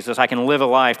like Jesus. I can live a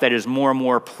life that is more and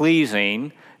more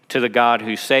pleasing to the God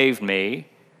who saved me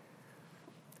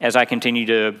as I continue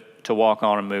to walk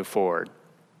on and move forward.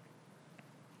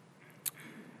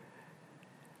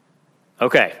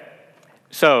 Okay,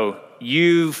 so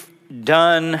you've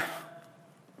done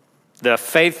the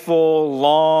faithful,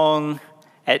 long,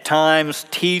 at times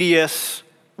tedious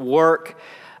work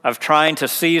of trying to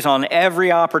seize on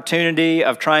every opportunity,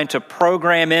 of trying to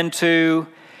program into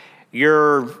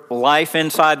your life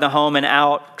inside the home and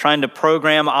out, trying to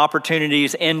program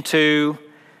opportunities into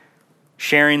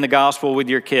sharing the gospel with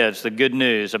your kids, the good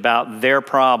news about their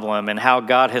problem and how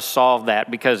God has solved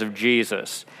that because of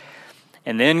Jesus.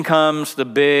 And then comes the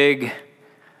big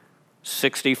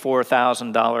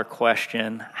 $64,000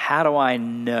 question: how do I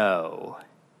know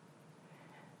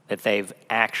that they've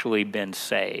actually been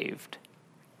saved?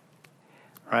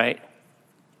 Right?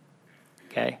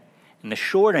 Okay? And the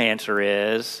short answer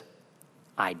is,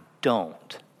 I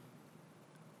don't.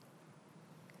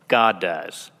 God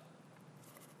does.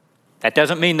 That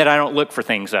doesn't mean that I don't look for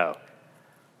things, though.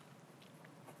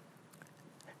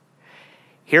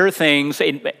 Here are things,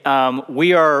 we've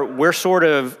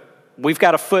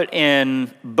got a foot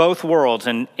in both worlds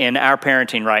in our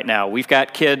parenting right now. We've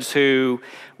got kids who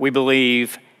we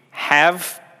believe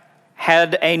have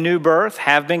had a new birth,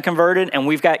 have been converted, and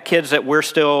we've got kids that we're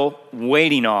still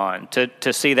waiting on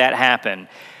to see that happen.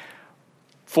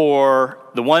 for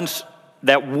the ones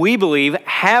that we believe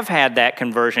have had that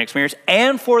conversion experience,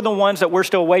 and for the ones that we're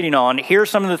still waiting on. Here's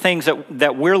some of the things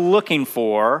that we're looking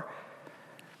for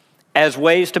as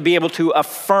ways to be able to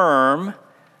affirm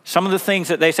some of the things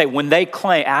that they say when they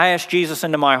claim, I asked Jesus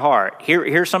into my heart.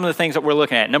 Here's some of the things that we're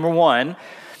looking at. Number one,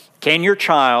 can your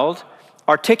child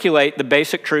articulate the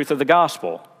basic truth of the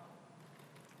gospel?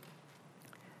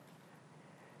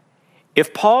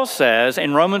 If Paul says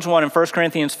in Romans 1 and 1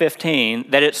 Corinthians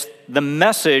 15 that it's the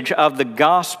message of the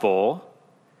gospel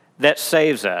that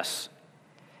saves us,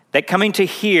 that coming to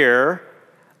hear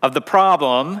of the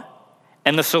problem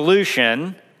and the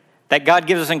solution that God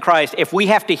gives us in Christ, if we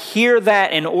have to hear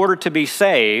that in order to be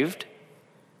saved,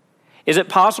 is it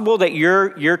possible that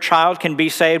your child can be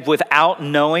saved without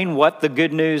knowing what the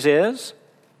good news is?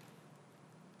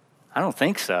 I don't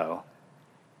think so.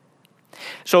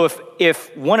 So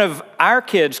if one of our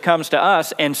kids comes to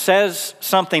us and says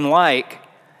something like,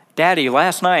 Daddy,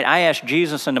 last night I asked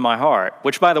Jesus into my heart,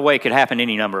 which, by the way, could happen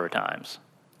any number of times.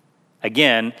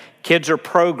 Again, kids are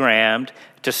programmed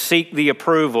to seek the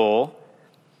approval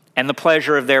and the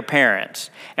pleasure of their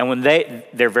parents. And when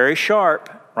they're very sharp,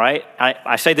 right?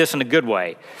 I say this in a good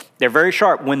way. They're very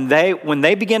sharp. When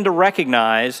they begin to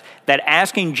recognize that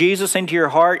asking Jesus into your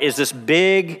heart is this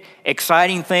big,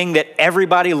 exciting thing that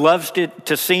everybody loves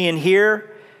to see and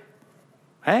hear,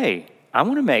 hey, I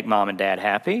want to make mom and dad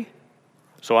happy,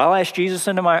 so I'll ask Jesus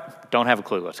into my... Don't have a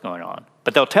clue what's going on.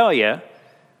 But they'll tell you.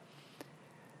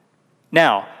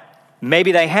 Now,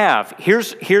 maybe they have.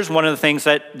 Here's one of the things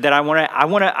that I want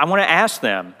to ask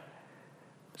them.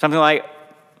 Something like,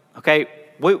 okay,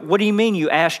 what do you mean you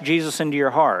asked Jesus into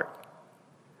your heart?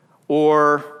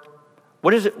 Or what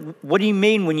do you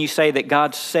mean when you say that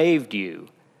God saved you?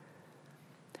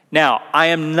 Now, I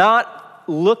am not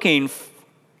looking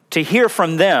to hear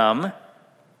from them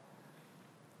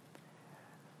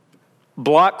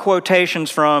block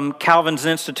quotations from Calvin's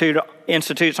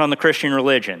Institutes on the Christian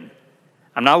Religion.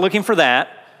 I'm not looking for that.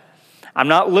 I'm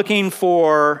not looking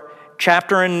for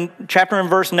chapter and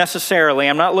verse necessarily.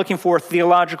 I'm not looking for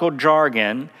theological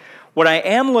jargon. What I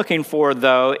am looking for,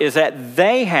 though, is that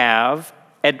they have,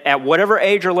 at whatever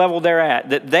age or level they're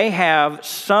at, that they have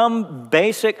some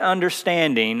basic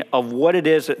understanding of what it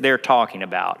is that they're talking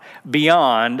about,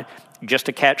 beyond just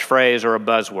a catchphrase or a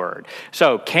buzzword.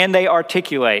 So, can they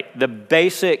articulate the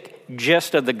basic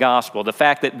gist of the gospel, the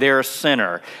fact that they're a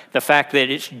sinner, the fact that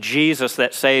it's Jesus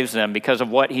that saves them because of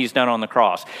what he's done on the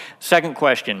cross? Second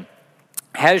question,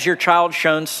 has your child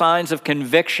shown signs of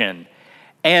conviction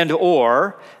and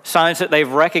or signs that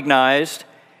they've recognized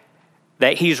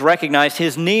that he's recognized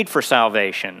his need for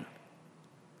salvation?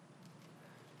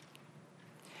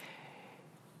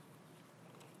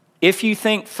 If you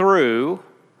think through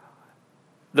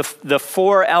the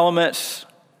four elements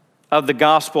of the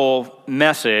gospel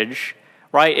message,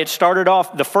 right? It started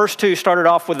off, the first two started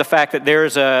off with the fact that there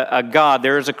is a God,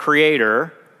 there is a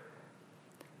creator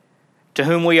to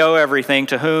whom we owe everything,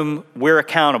 to whom we're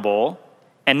accountable.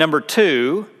 And number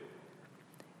two,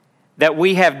 that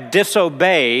we have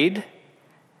disobeyed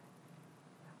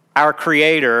our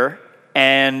creator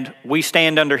and we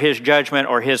stand under his judgment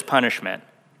or his punishment.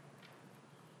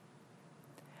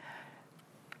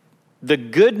 The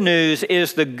good news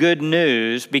is the good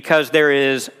news because there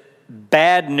is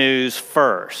bad news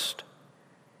first.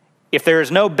 If there is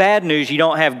no bad news, you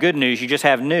don't have good news, you just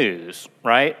have news,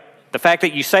 right? The fact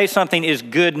that you say something is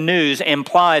good news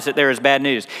implies that there is bad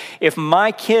news. If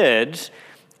my kids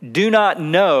do not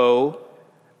know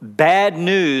bad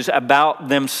news about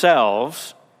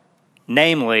themselves,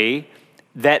 namely,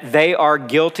 that they are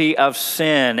guilty of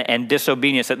sin and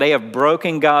disobedience, that they have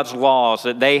broken God's laws,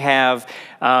 that they have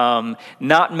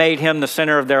not made him the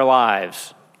center of their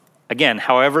lives. Again,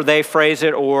 however they phrase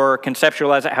it or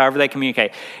conceptualize it, however they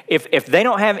communicate. If they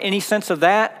don't have any sense of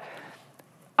that,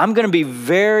 I'm going to be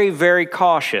very, very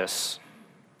cautious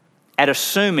at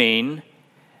assuming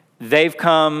they've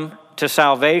come to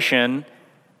salvation,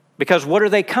 because what are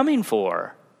they coming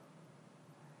for?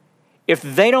 If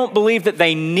they don't believe that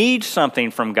they need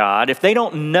something from God, if they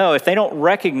don't know, if they don't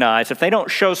recognize, if they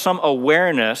don't show some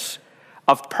awareness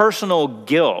of personal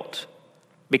guilt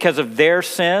because of their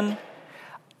sin,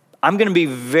 I'm going to be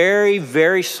very,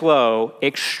 very slow,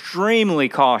 extremely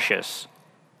cautious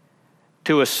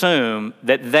to assume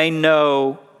that they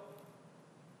know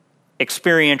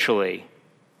experientially,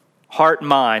 heart,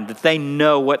 mind, that they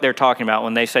know what they're talking about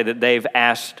when they say that they've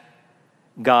asked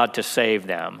God to save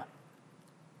them,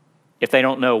 if they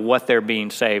don't know what they're being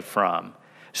saved from.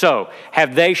 So,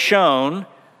 have they shown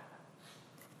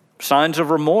signs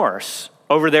of remorse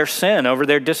over their sin, over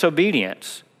their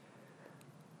disobedience?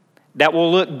 That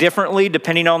will look differently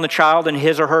depending on the child and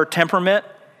his or her temperament,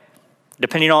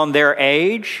 depending on their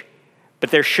age, but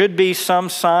there should be some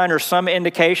sign or some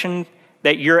indication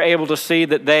that you're able to see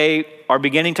that they are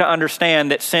beginning to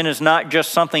understand that sin is not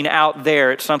just something out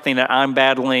there, it's something that I'm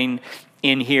battling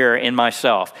in here in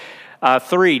myself.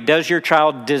 3, does your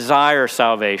child desire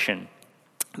salvation?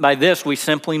 By this, we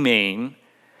simply mean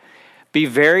be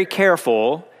very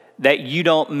careful that you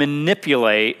don't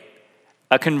manipulate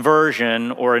a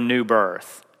conversion or a new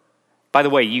birth. By the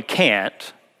way, you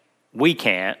can't. We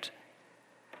can't.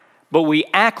 But we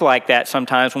act like that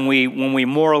sometimes when we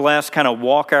more or less kind of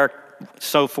walk our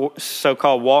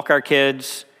so-called walk our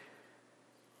kids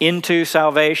into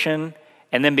salvation,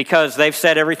 and then because they've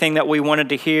said everything that we wanted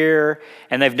to hear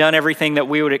and they've done everything that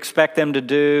we would expect them to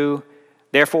do,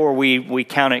 therefore we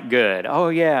count it good. Oh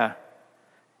yeah,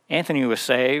 Anthony was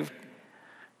saved.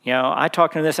 You know, I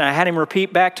talked to him this and I had him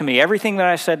repeat back to me everything that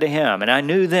I said to him, and I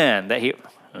knew then that he...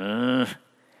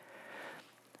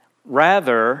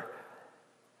 Rather,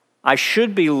 I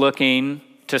should be looking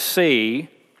to see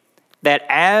that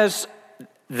as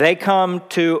they come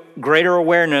to greater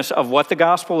awareness of what the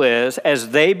gospel is, as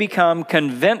they become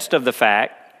convinced of the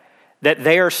fact that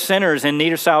they are sinners in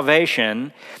need of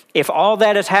salvation, if all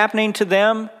that is happening to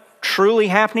them, truly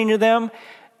happening to them,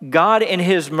 God in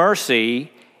His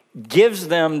mercy gives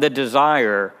them the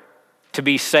desire to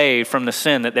be saved from the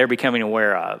sin that they're becoming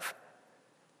aware of.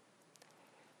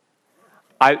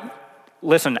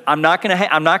 Listen, I'm not going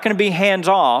to be hands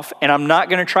off, and I'm not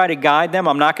going to try to guide them.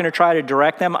 I'm not going to try to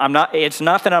direct them. It's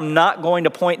not that I'm not going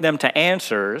to point them to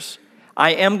answers.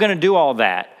 I am going to do all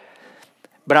that.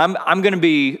 But I'm going to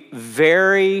be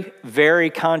very, very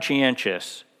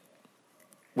conscientious,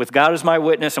 with God as my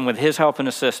witness and with His help and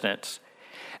assistance,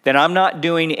 that I'm not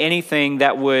doing anything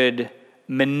that would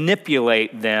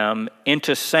manipulate them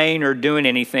into saying or doing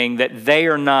anything that they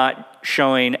are not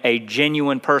showing a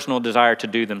genuine personal desire to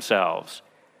do themselves.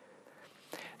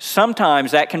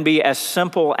 Sometimes that can be as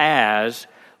simple as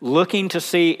looking to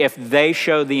see if they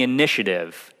show the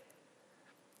initiative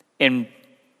in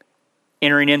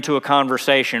entering into a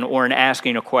conversation or in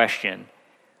asking a question.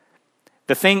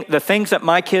 The things that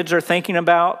my kids are thinking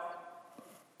about,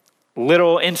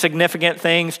 little insignificant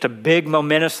things to big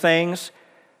momentous things,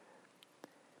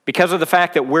 because of the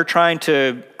fact that we're trying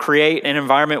to create an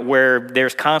environment where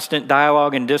there's constant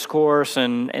dialogue and discourse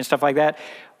and stuff like that,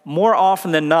 more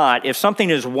often than not, if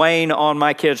something is weighing on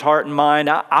my kid's heart and mind,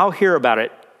 I'll hear about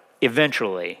it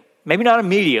eventually. Maybe not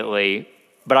immediately,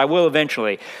 but I will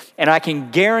eventually. And I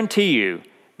can guarantee you,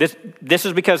 this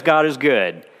is because God is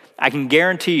good, I can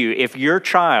guarantee you if your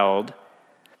child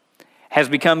has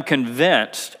become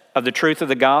convinced of the truth of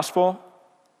the gospel,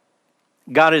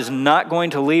 God is not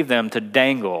going to leave them to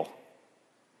dangle.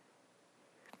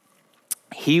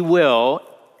 He will,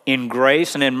 in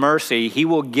grace and in mercy, He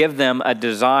will give them a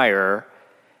desire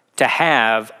to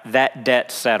have that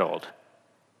debt settled.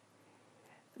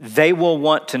 They will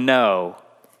want to know,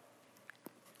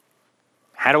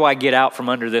 how do I get out from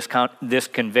under this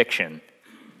conviction?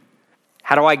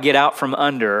 How do I get out from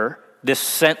under this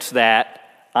sense that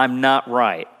I'm not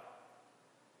right?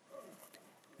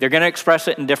 They're going to express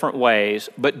it in different ways,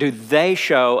 but do they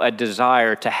show a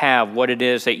desire to have what it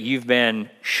is that you've been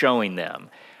showing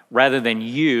them, rather than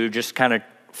you just kind of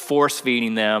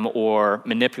force-feeding them or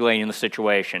manipulating the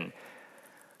situation?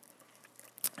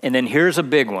 And then here's a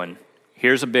big one.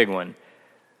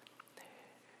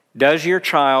 Does your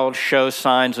child show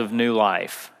signs of new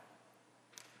life?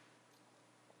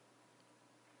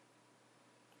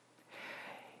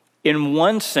 In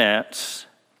one sense,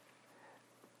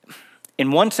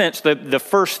 the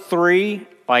first 3,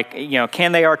 like, you know,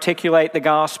 can they articulate the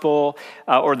gospel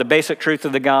or the basic truth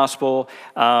of the gospel?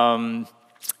 Do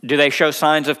they show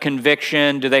signs of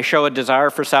conviction? Do they show a desire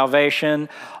for salvation?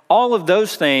 All of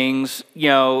those things, you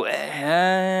know,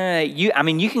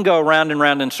 you can go around and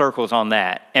round in circles on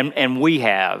that, and we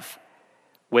have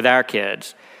with our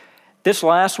kids. This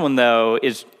last one, though,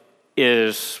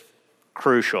 is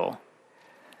crucial.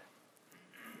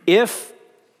 If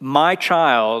my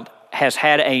child has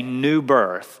had a new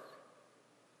birth,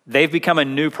 they've become a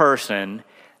new person,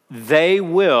 they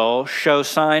will show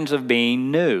signs of being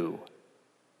new.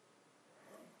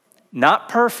 Not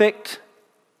perfect,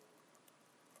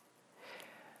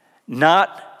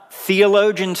 not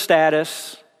theologian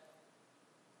status,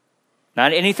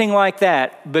 not anything like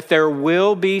that, but there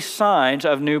will be signs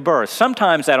of new birth.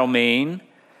 Sometimes that'll mean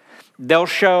they'll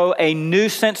show a new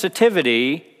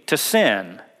sensitivity to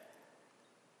sin,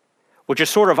 which is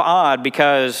sort of odd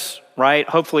because, right,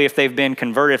 hopefully if they've been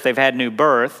converted, if they've had new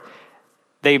birth,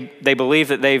 they believe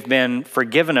that they've been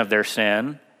forgiven of their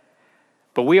sin.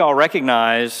 But we all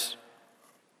recognize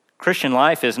Christian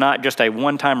life is not just a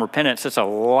one-time repentance, it's a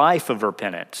life of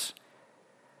repentance.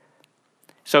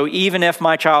 So even if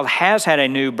my child has had a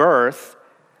new birth,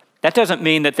 that doesn't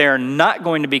mean that they're not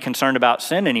going to be concerned about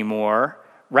sin anymore.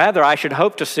 Rather, I should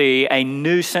hope to see a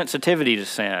new sensitivity to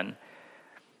sin.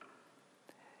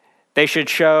 They should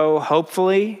show,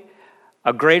 hopefully,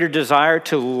 a greater desire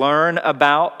to learn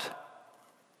about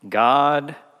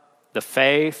God, the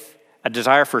faith, a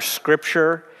desire for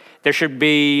Scripture. There should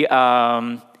be,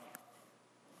 even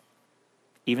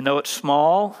though it's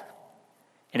small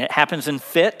and it happens in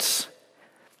fits,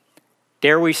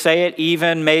 dare we say it,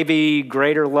 even maybe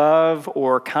greater love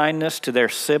or kindness to their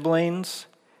siblings.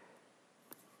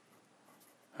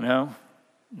 No,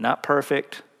 not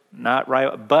perfect, not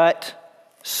right, but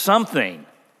something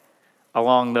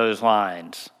along those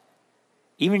lines.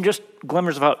 Even just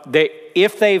glimmers of hope.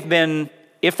 If they've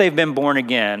been born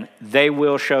again, they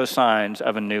will show signs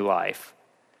of a new life.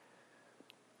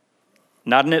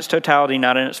 Not in its totality,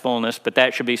 not in its fullness, but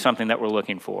that should be something that we're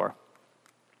looking for.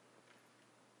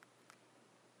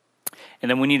 And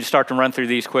then we need to start to run through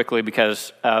these quickly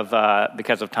because of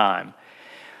time.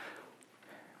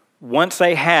 Once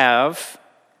they have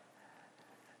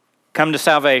come to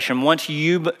salvation,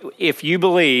 if you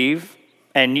believe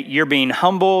and you're being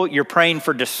humble, you're praying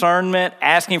for discernment,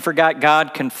 asking for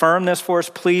God, confirm this for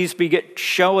us, please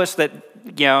show us that,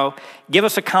 give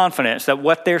us a confidence that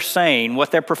what they're saying, what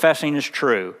they're professing is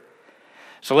true.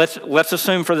 So let's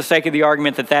assume for the sake of the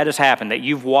argument that has happened, that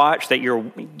you've watched, that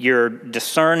you're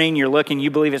discerning, you're looking, you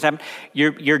believe it's happened.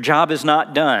 Your job is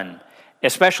not done,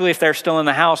 especially if they're still in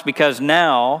the house, because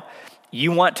now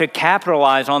you want to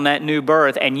capitalize on that new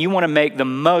birth and you want to make the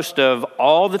most of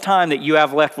all the time that you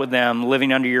have left with them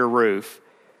living under your roof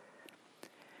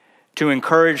to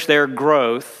encourage their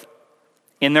growth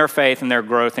in their faith and their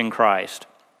growth in Christ.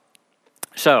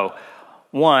 So,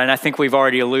 one, I think we've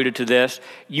already alluded to this.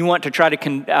 You want to try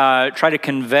to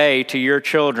convey to your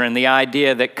children the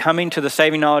idea that coming to the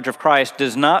saving knowledge of Christ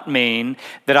does not mean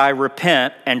that I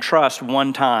repent and trust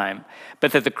one time,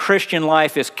 but that the Christian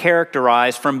life is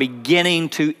characterized from beginning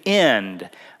to end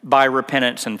by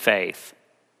repentance and faith.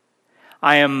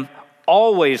 I am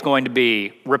always going to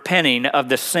be repenting of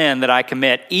the sin that I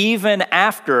commit, even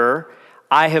after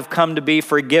I have come to be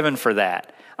forgiven for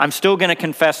that. I'm still going to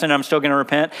confess and I'm still going to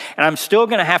repent, and I'm still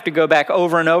going to have to go back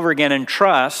over and over again and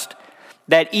trust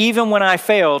that even when I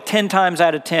fail 10 times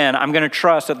out of 10, I'm going to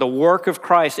trust that the work of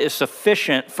Christ is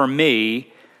sufficient for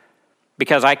me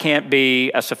because I can't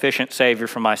be a sufficient Savior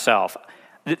for myself.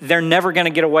 They're never going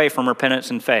to get away from repentance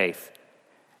and faith,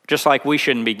 just like we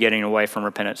shouldn't be getting away from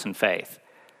repentance and faith.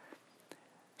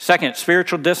 Second,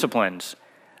 spiritual disciplines.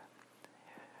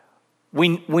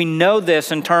 We know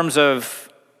this in terms of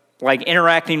like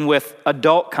interacting with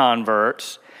adult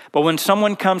converts, but when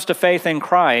someone comes to faith in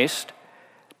Christ,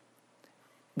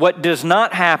 what does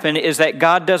not happen is that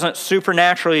God doesn't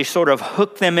supernaturally sort of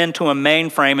hook them into a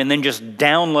mainframe and then just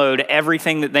download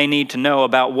everything that they need to know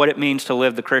about what it means to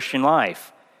live the Christian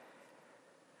life.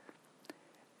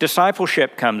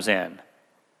 Discipleship comes in.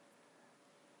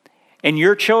 And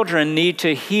your children need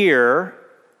to hear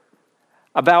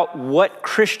about what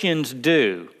Christians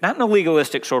do, not in a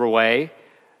legalistic sort of way,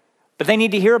 but they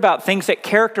need to hear about things that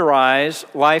characterize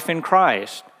life in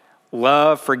Christ.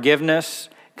 Love, forgiveness,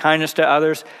 kindness to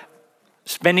others,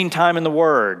 spending time in the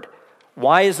Word.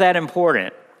 Why is that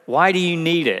important? Why do you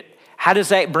need it? How does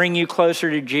that bring you closer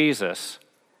to Jesus?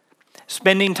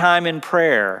 Spending time in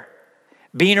prayer,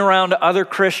 being around other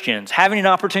Christians, having an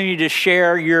opportunity to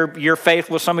share your faith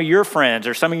with some of your friends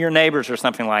or some of your neighbors or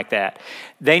something like that.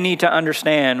 They need to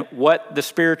understand what the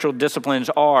spiritual disciplines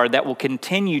are that will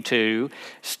continue to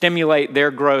stimulate their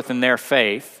growth in their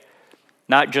faith,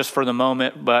 not just for the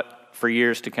moment, but for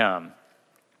years to come.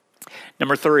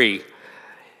 Number 3,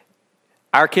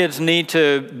 our kids need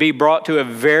to be brought to a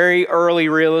very early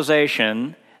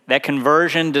realization that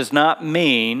conversion does not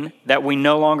mean that we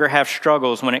no longer have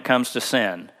struggles when it comes to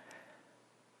sin.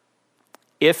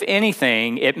 If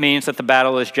anything, it means that the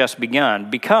battle has just begun,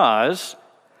 because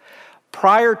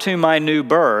prior to my new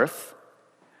birth,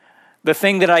 the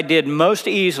thing that I did most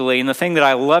easily and the thing that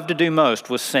I loved to do most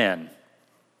was sin.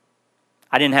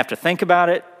 I didn't have to think about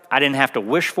it. I didn't have to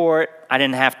wish for it. I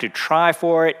didn't have to try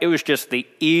for it. It was just the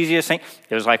easiest thing.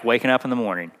 It was like waking up in the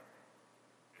morning.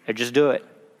 I'd just do it.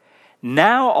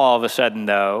 Now, all of a sudden,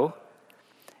 though,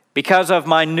 because of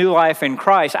my new life in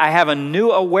Christ, I have a new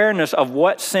awareness of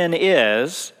what sin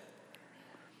is,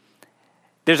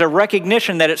 There's a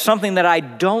recognition that it's something that I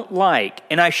don't like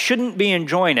and I shouldn't be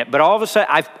enjoying it. But all of a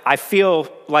sudden, I feel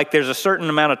like there's a certain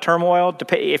amount of turmoil,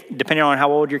 depending on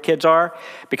how old your kids are,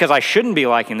 because I shouldn't be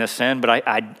liking this sin, but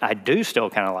I do still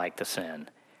kind of like the sin.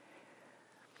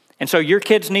 And so your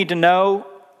kids need to know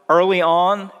early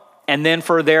on, and then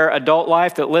for their adult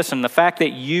life, that listen, the fact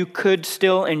that you could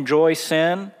still enjoy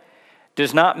sin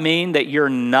does not mean that you're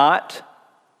not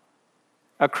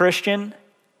a Christian.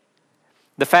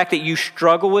 The fact that you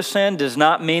struggle with sin does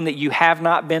not mean that you have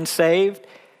not been saved.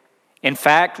 In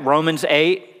fact, Romans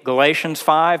 8, Galatians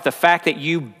 5, the fact that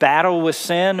you battle with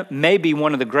sin may be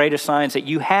one of the greatest signs that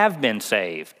you have been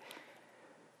saved.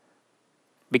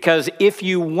 Because if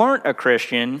you weren't a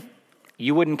Christian,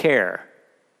 you wouldn't care.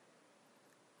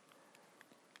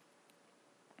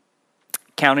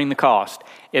 Counting the cost,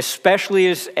 especially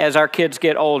as our kids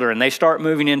get older and they start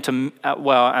moving into,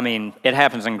 it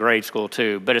happens in grade school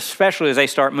too, but especially as they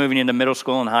start moving into middle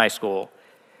school and high school.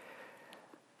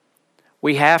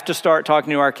 We have to start talking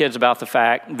to our kids about the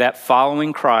fact that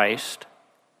following Christ,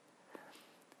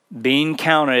 being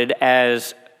counted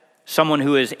as someone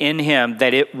who is in Him,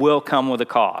 that it will come with a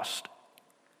cost.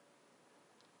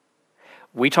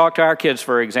 We talk to our kids,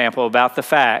 for example, about the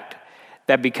fact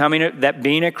that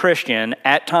being a Christian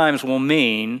at times will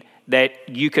mean that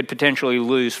you could potentially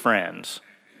lose friends.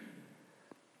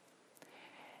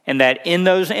 And that in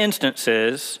those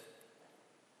instances,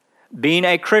 being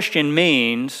a Christian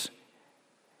means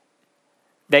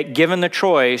that given the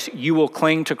choice, you will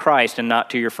cling to Christ and not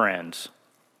to your friends.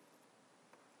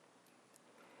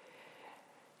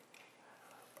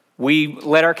 We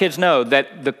let our kids know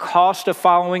that the cost of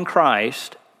following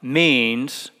Christ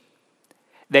means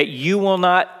that you will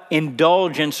not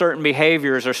indulge in certain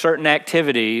behaviors or certain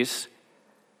activities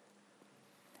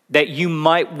that you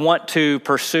might want to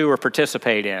pursue or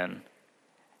participate in,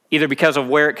 either because of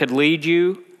where it could lead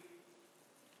you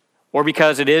or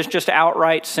because it is just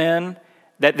outright sin,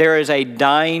 that there is a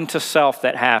dying to self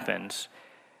that happens.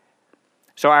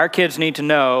 So our kids need to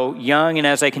know, young and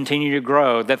as they continue to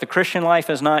grow, that the Christian life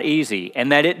is not easy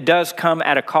and that it does come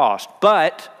at a cost.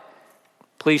 But,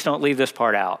 please don't leave this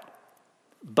part out.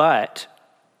 But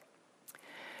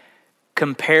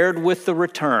compared with the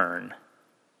return,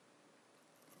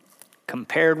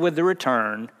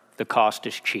 the cost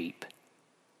is cheap.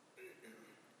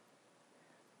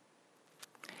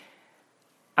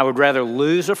 I would rather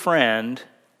lose a friend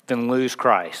than lose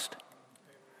Christ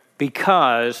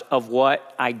because of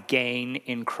what I gain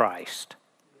in Christ.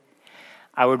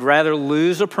 I would rather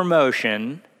lose a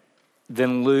promotion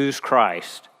than lose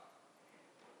Christ,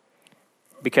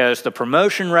 because the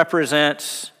promotion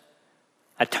represents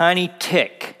a tiny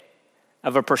tick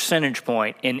of a percentage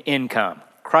point in income.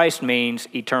 Christ means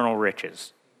eternal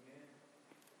riches.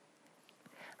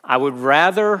 I would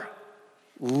rather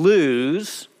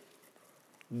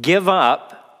give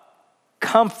up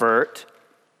comfort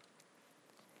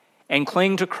and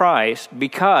cling to Christ,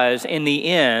 because in the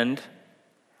end,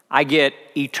 I get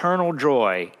eternal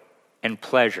joy and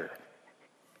pleasure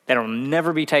that will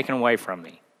never be taken away from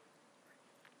me.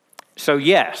 So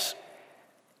yes,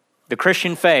 the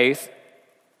Christian faith,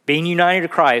 being united to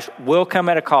Christ, will come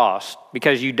at a cost,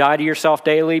 because you die to yourself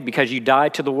daily, because you die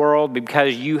to the world,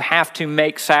 because you have to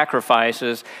make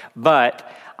sacrifices. But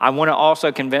I want to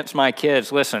also convince my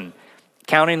kids, listen,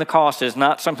 counting the cost is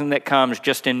not something that comes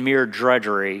just in mere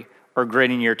drudgery or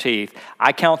gritting your teeth.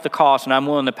 I count the cost and I'm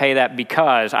willing to pay that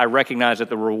because I recognize that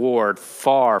the reward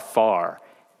far, far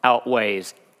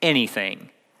outweighs anything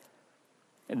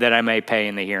that I may pay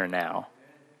in the here and now.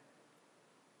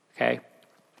 Okay?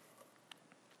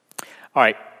 All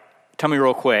right, tell me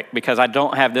real quick, because I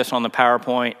don't have this on the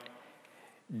PowerPoint.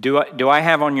 Do I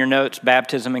have on your notes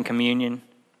baptism and communion?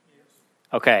 Yes.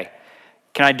 Okay.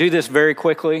 Can I do this very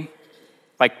quickly?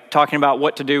 Like talking about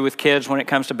what to do with kids when it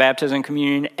comes to baptism and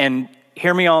communion. And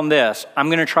hear me on this. I'm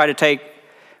going to try to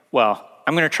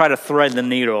thread the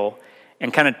needle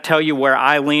and kind of tell you where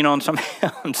I lean on some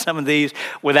of these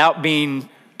without being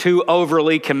too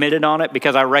overly committed on it,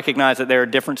 because I recognize that there are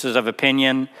differences of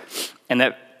opinion and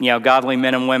that, godly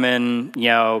men and women,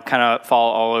 kind of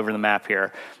fall all over the map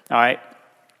here. All right.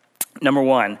 Number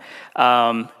one,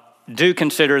 do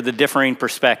consider the differing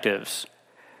perspectives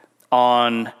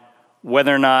on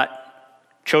whether or not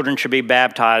children should be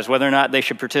baptized, whether or not they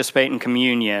should participate in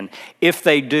communion. If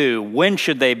they do, when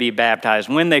should they be baptized?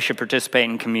 When they should participate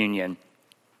in communion?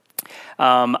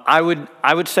 I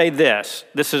would say this.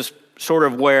 This is sort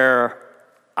of where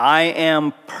I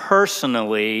am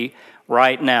personally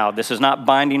right now. This is not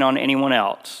binding on anyone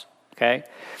else, okay?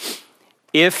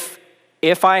 If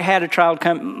if I had a child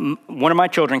one of my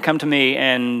children come to me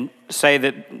and say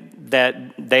that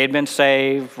they had been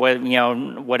saved,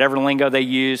 whatever lingo they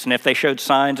used, and if they showed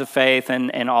signs of faith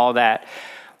and all that,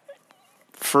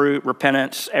 fruit,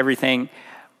 repentance, everything,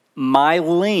 my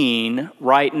lean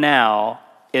right now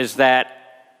is that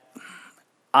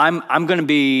I'm going to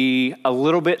be a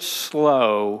little bit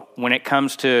slow when it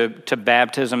comes to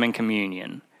baptism and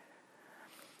communion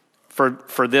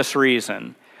for this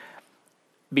reason.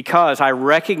 Because I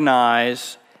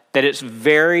recognize that it's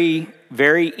very,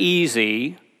 very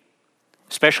easy,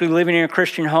 especially living in a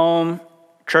Christian home,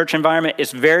 church environment,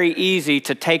 it's very easy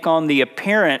to take on the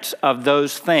appearance of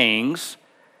those things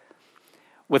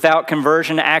without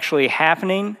conversion actually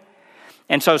happening.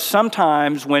 And so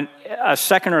sometimes when a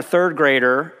second or third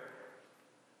grader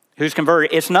who's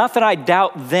converted, it's not that I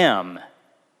doubt them.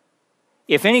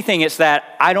 If anything, it's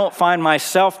that I don't find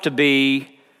myself to be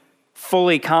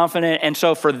fully confident. And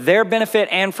so for their benefit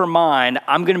and for mine,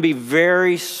 I'm going to be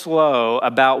very slow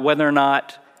about whether or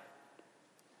not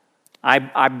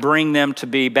I bring them to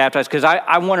be baptized. Because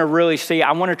I want to really see,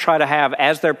 I want to try to have,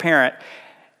 as their parent,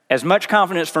 as much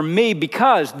confidence for me,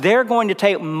 because they're going to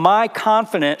take my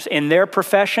confidence in their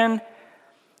profession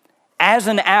as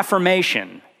an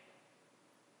affirmation.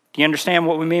 Do you understand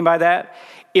what we mean by that?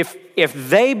 If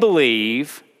they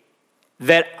believe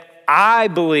that I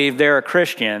believe they're a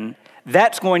Christian,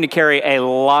 that's going to carry a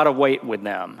lot of weight with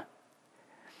them.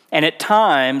 And at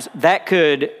times, that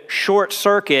could short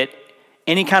circuit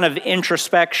any kind of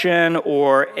introspection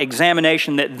or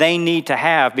examination that they need to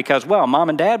have because, well, mom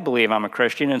and dad believe I'm a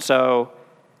Christian, and so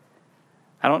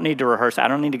I don't need to rehearse. I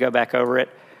don't need to go back over it.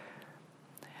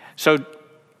 So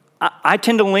I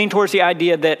tend to lean towards the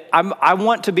idea that I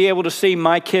want to be able to see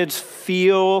my kids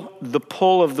feel the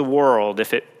pull of the world,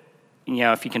 if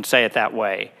you can say it that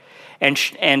way,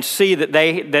 and see that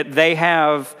they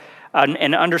have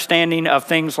an understanding of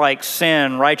things like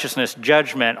sin, righteousness,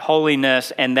 judgment,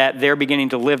 holiness, and that they're beginning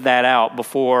to live that out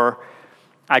before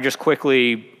I just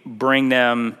quickly bring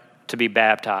them to be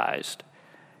baptized.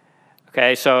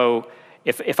 Okay, so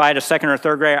if I had a second or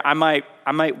third grader, I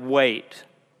might wait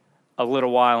a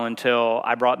little while until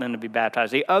I brought them to be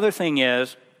baptized. The other thing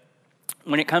is,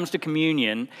 when it comes to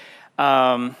communion,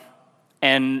 and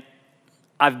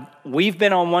we've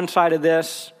been on one side of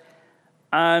this.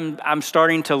 I'm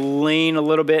starting to lean a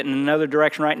little bit in another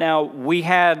direction right now. We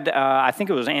had, I think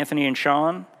it was Anthony and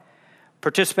Sean,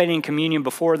 participating in communion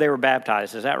before they were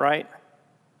baptized. Is that right?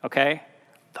 Okay.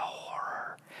 The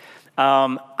horror.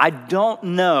 I don't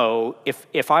know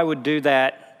if I would do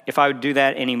that. If I would do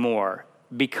that anymore,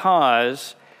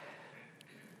 because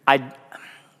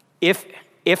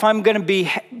if I'm going to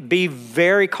be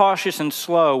very cautious and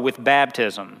slow with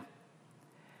baptism,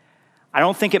 I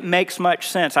don't think it makes much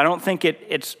sense. I don't think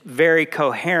it's very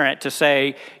coherent to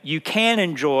say you can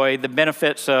enjoy the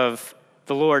benefits of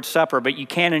the Lord's Supper, but you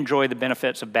can't enjoy the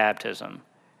benefits of baptism.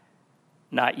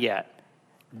 Not yet.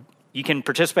 You can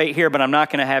participate here, but I'm not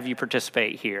going to have you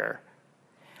participate here.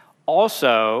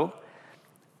 Also,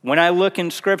 when I look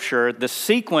in Scripture, the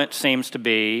sequence seems to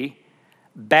be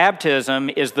baptism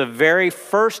is the very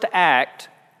first act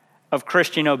of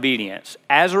Christian obedience.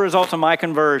 As a result of my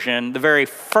conversion, the very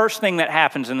first thing that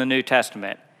happens in the New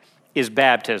Testament is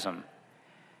baptism.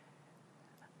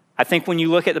 I think when you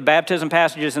look at the baptism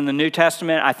passages in the New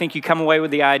Testament, I think you come away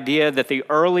with the idea that the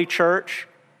early church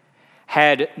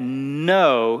had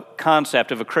no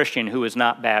concept of a Christian who was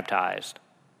not baptized.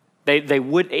 They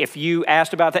would, if you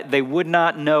asked about that, they would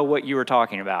not know what you were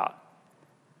talking about.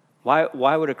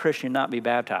 Why would a Christian not be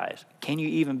baptized? Can you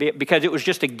even be? Because it was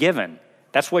just a given.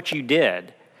 That's what you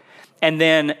did. And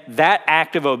then that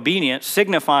act of obedience,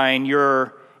 signifying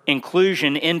your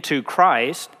inclusion into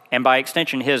Christ, and by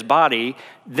extension his body,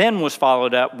 then was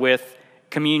followed up with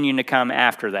communion to come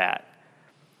after that.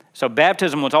 So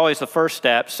baptism was always the first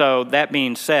step. So that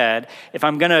being said, if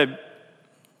I'm going to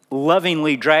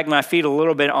lovingly drag my feet a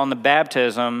little bit on the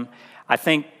baptism, I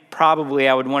think probably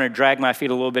I would want to drag my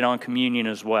feet a little bit on communion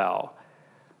as well.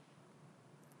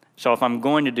 So if I'm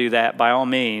going to do that, by all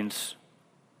means,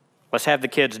 let's have the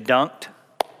kids dunked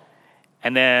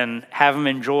and then have them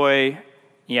enjoy,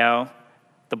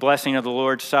 the blessing of the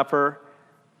Lord's Supper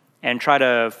and try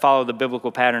to follow the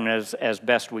biblical pattern as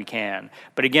best we can.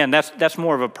 But again, that's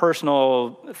more of a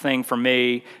personal thing for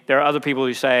me. There are other people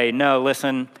who say, no,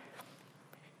 listen,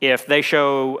 if they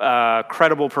show a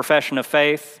credible profession of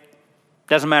faith,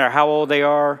 doesn't matter how old they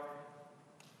are,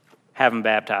 have them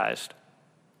baptized.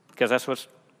 Because that's what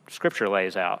Scripture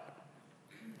lays out.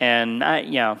 And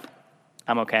I'm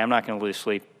okay. I'm not going to lose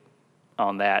sleep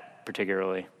on that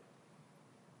particularly.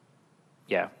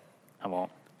 Yeah, I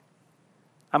won't.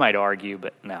 I might argue,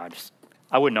 but no,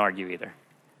 I wouldn't argue either.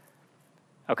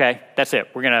 Okay, that's it.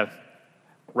 We're going to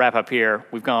wrap up here.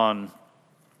 We've gone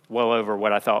well over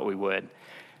what I thought we would.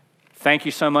 Thank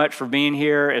you so much for being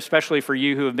here, especially for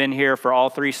you who have been here for all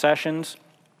 3 sessions.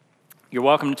 You're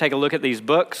welcome to take a look at these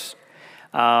books.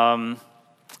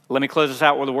 Let me close this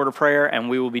out with a word of prayer, and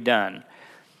we will be done.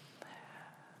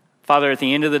 Father, at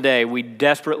the end of the day, we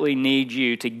desperately need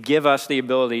you to give us the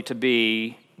ability to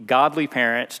be godly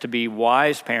parents, to be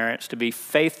wise parents, to be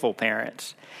faithful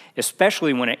parents,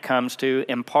 especially when it comes to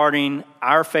imparting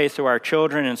our faith to our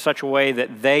children in such a way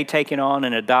that they take it on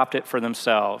and adopt it for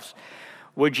themselves.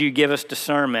 Would you give us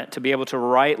discernment to be able to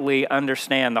rightly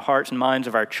understand the hearts and minds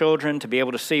of our children, to be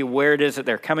able to see where it is that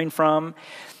they're coming from?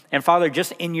 And Father,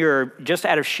 just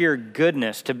out of sheer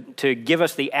goodness, to give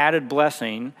us the added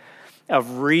blessing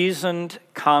of reasoned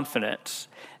confidence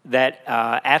that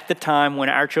at the time when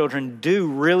our children do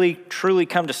really, truly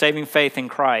come to saving faith in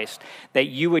Christ, that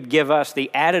you would give us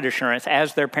the added assurance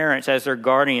as their parents, as their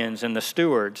guardians and the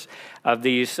stewards of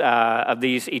these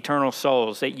eternal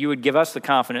souls, that you would give us the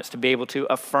confidence to be able to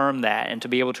affirm that and to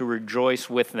be able to rejoice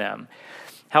with them.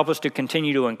 Help us to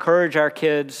continue to encourage our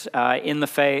kids in the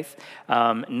faith,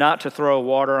 not to throw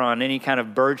water on any kind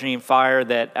of burgeoning fire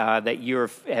that you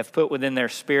have put within their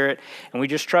spirit. And we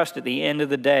just trust at the end of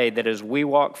the day that as we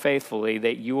walk faithfully,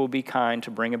 that you will be kind to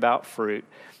bring about fruit.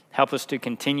 Help us to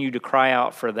continue to cry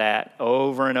out for that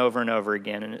over and over and over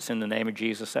again. And it's in the name of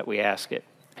Jesus that we ask it.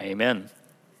 Amen.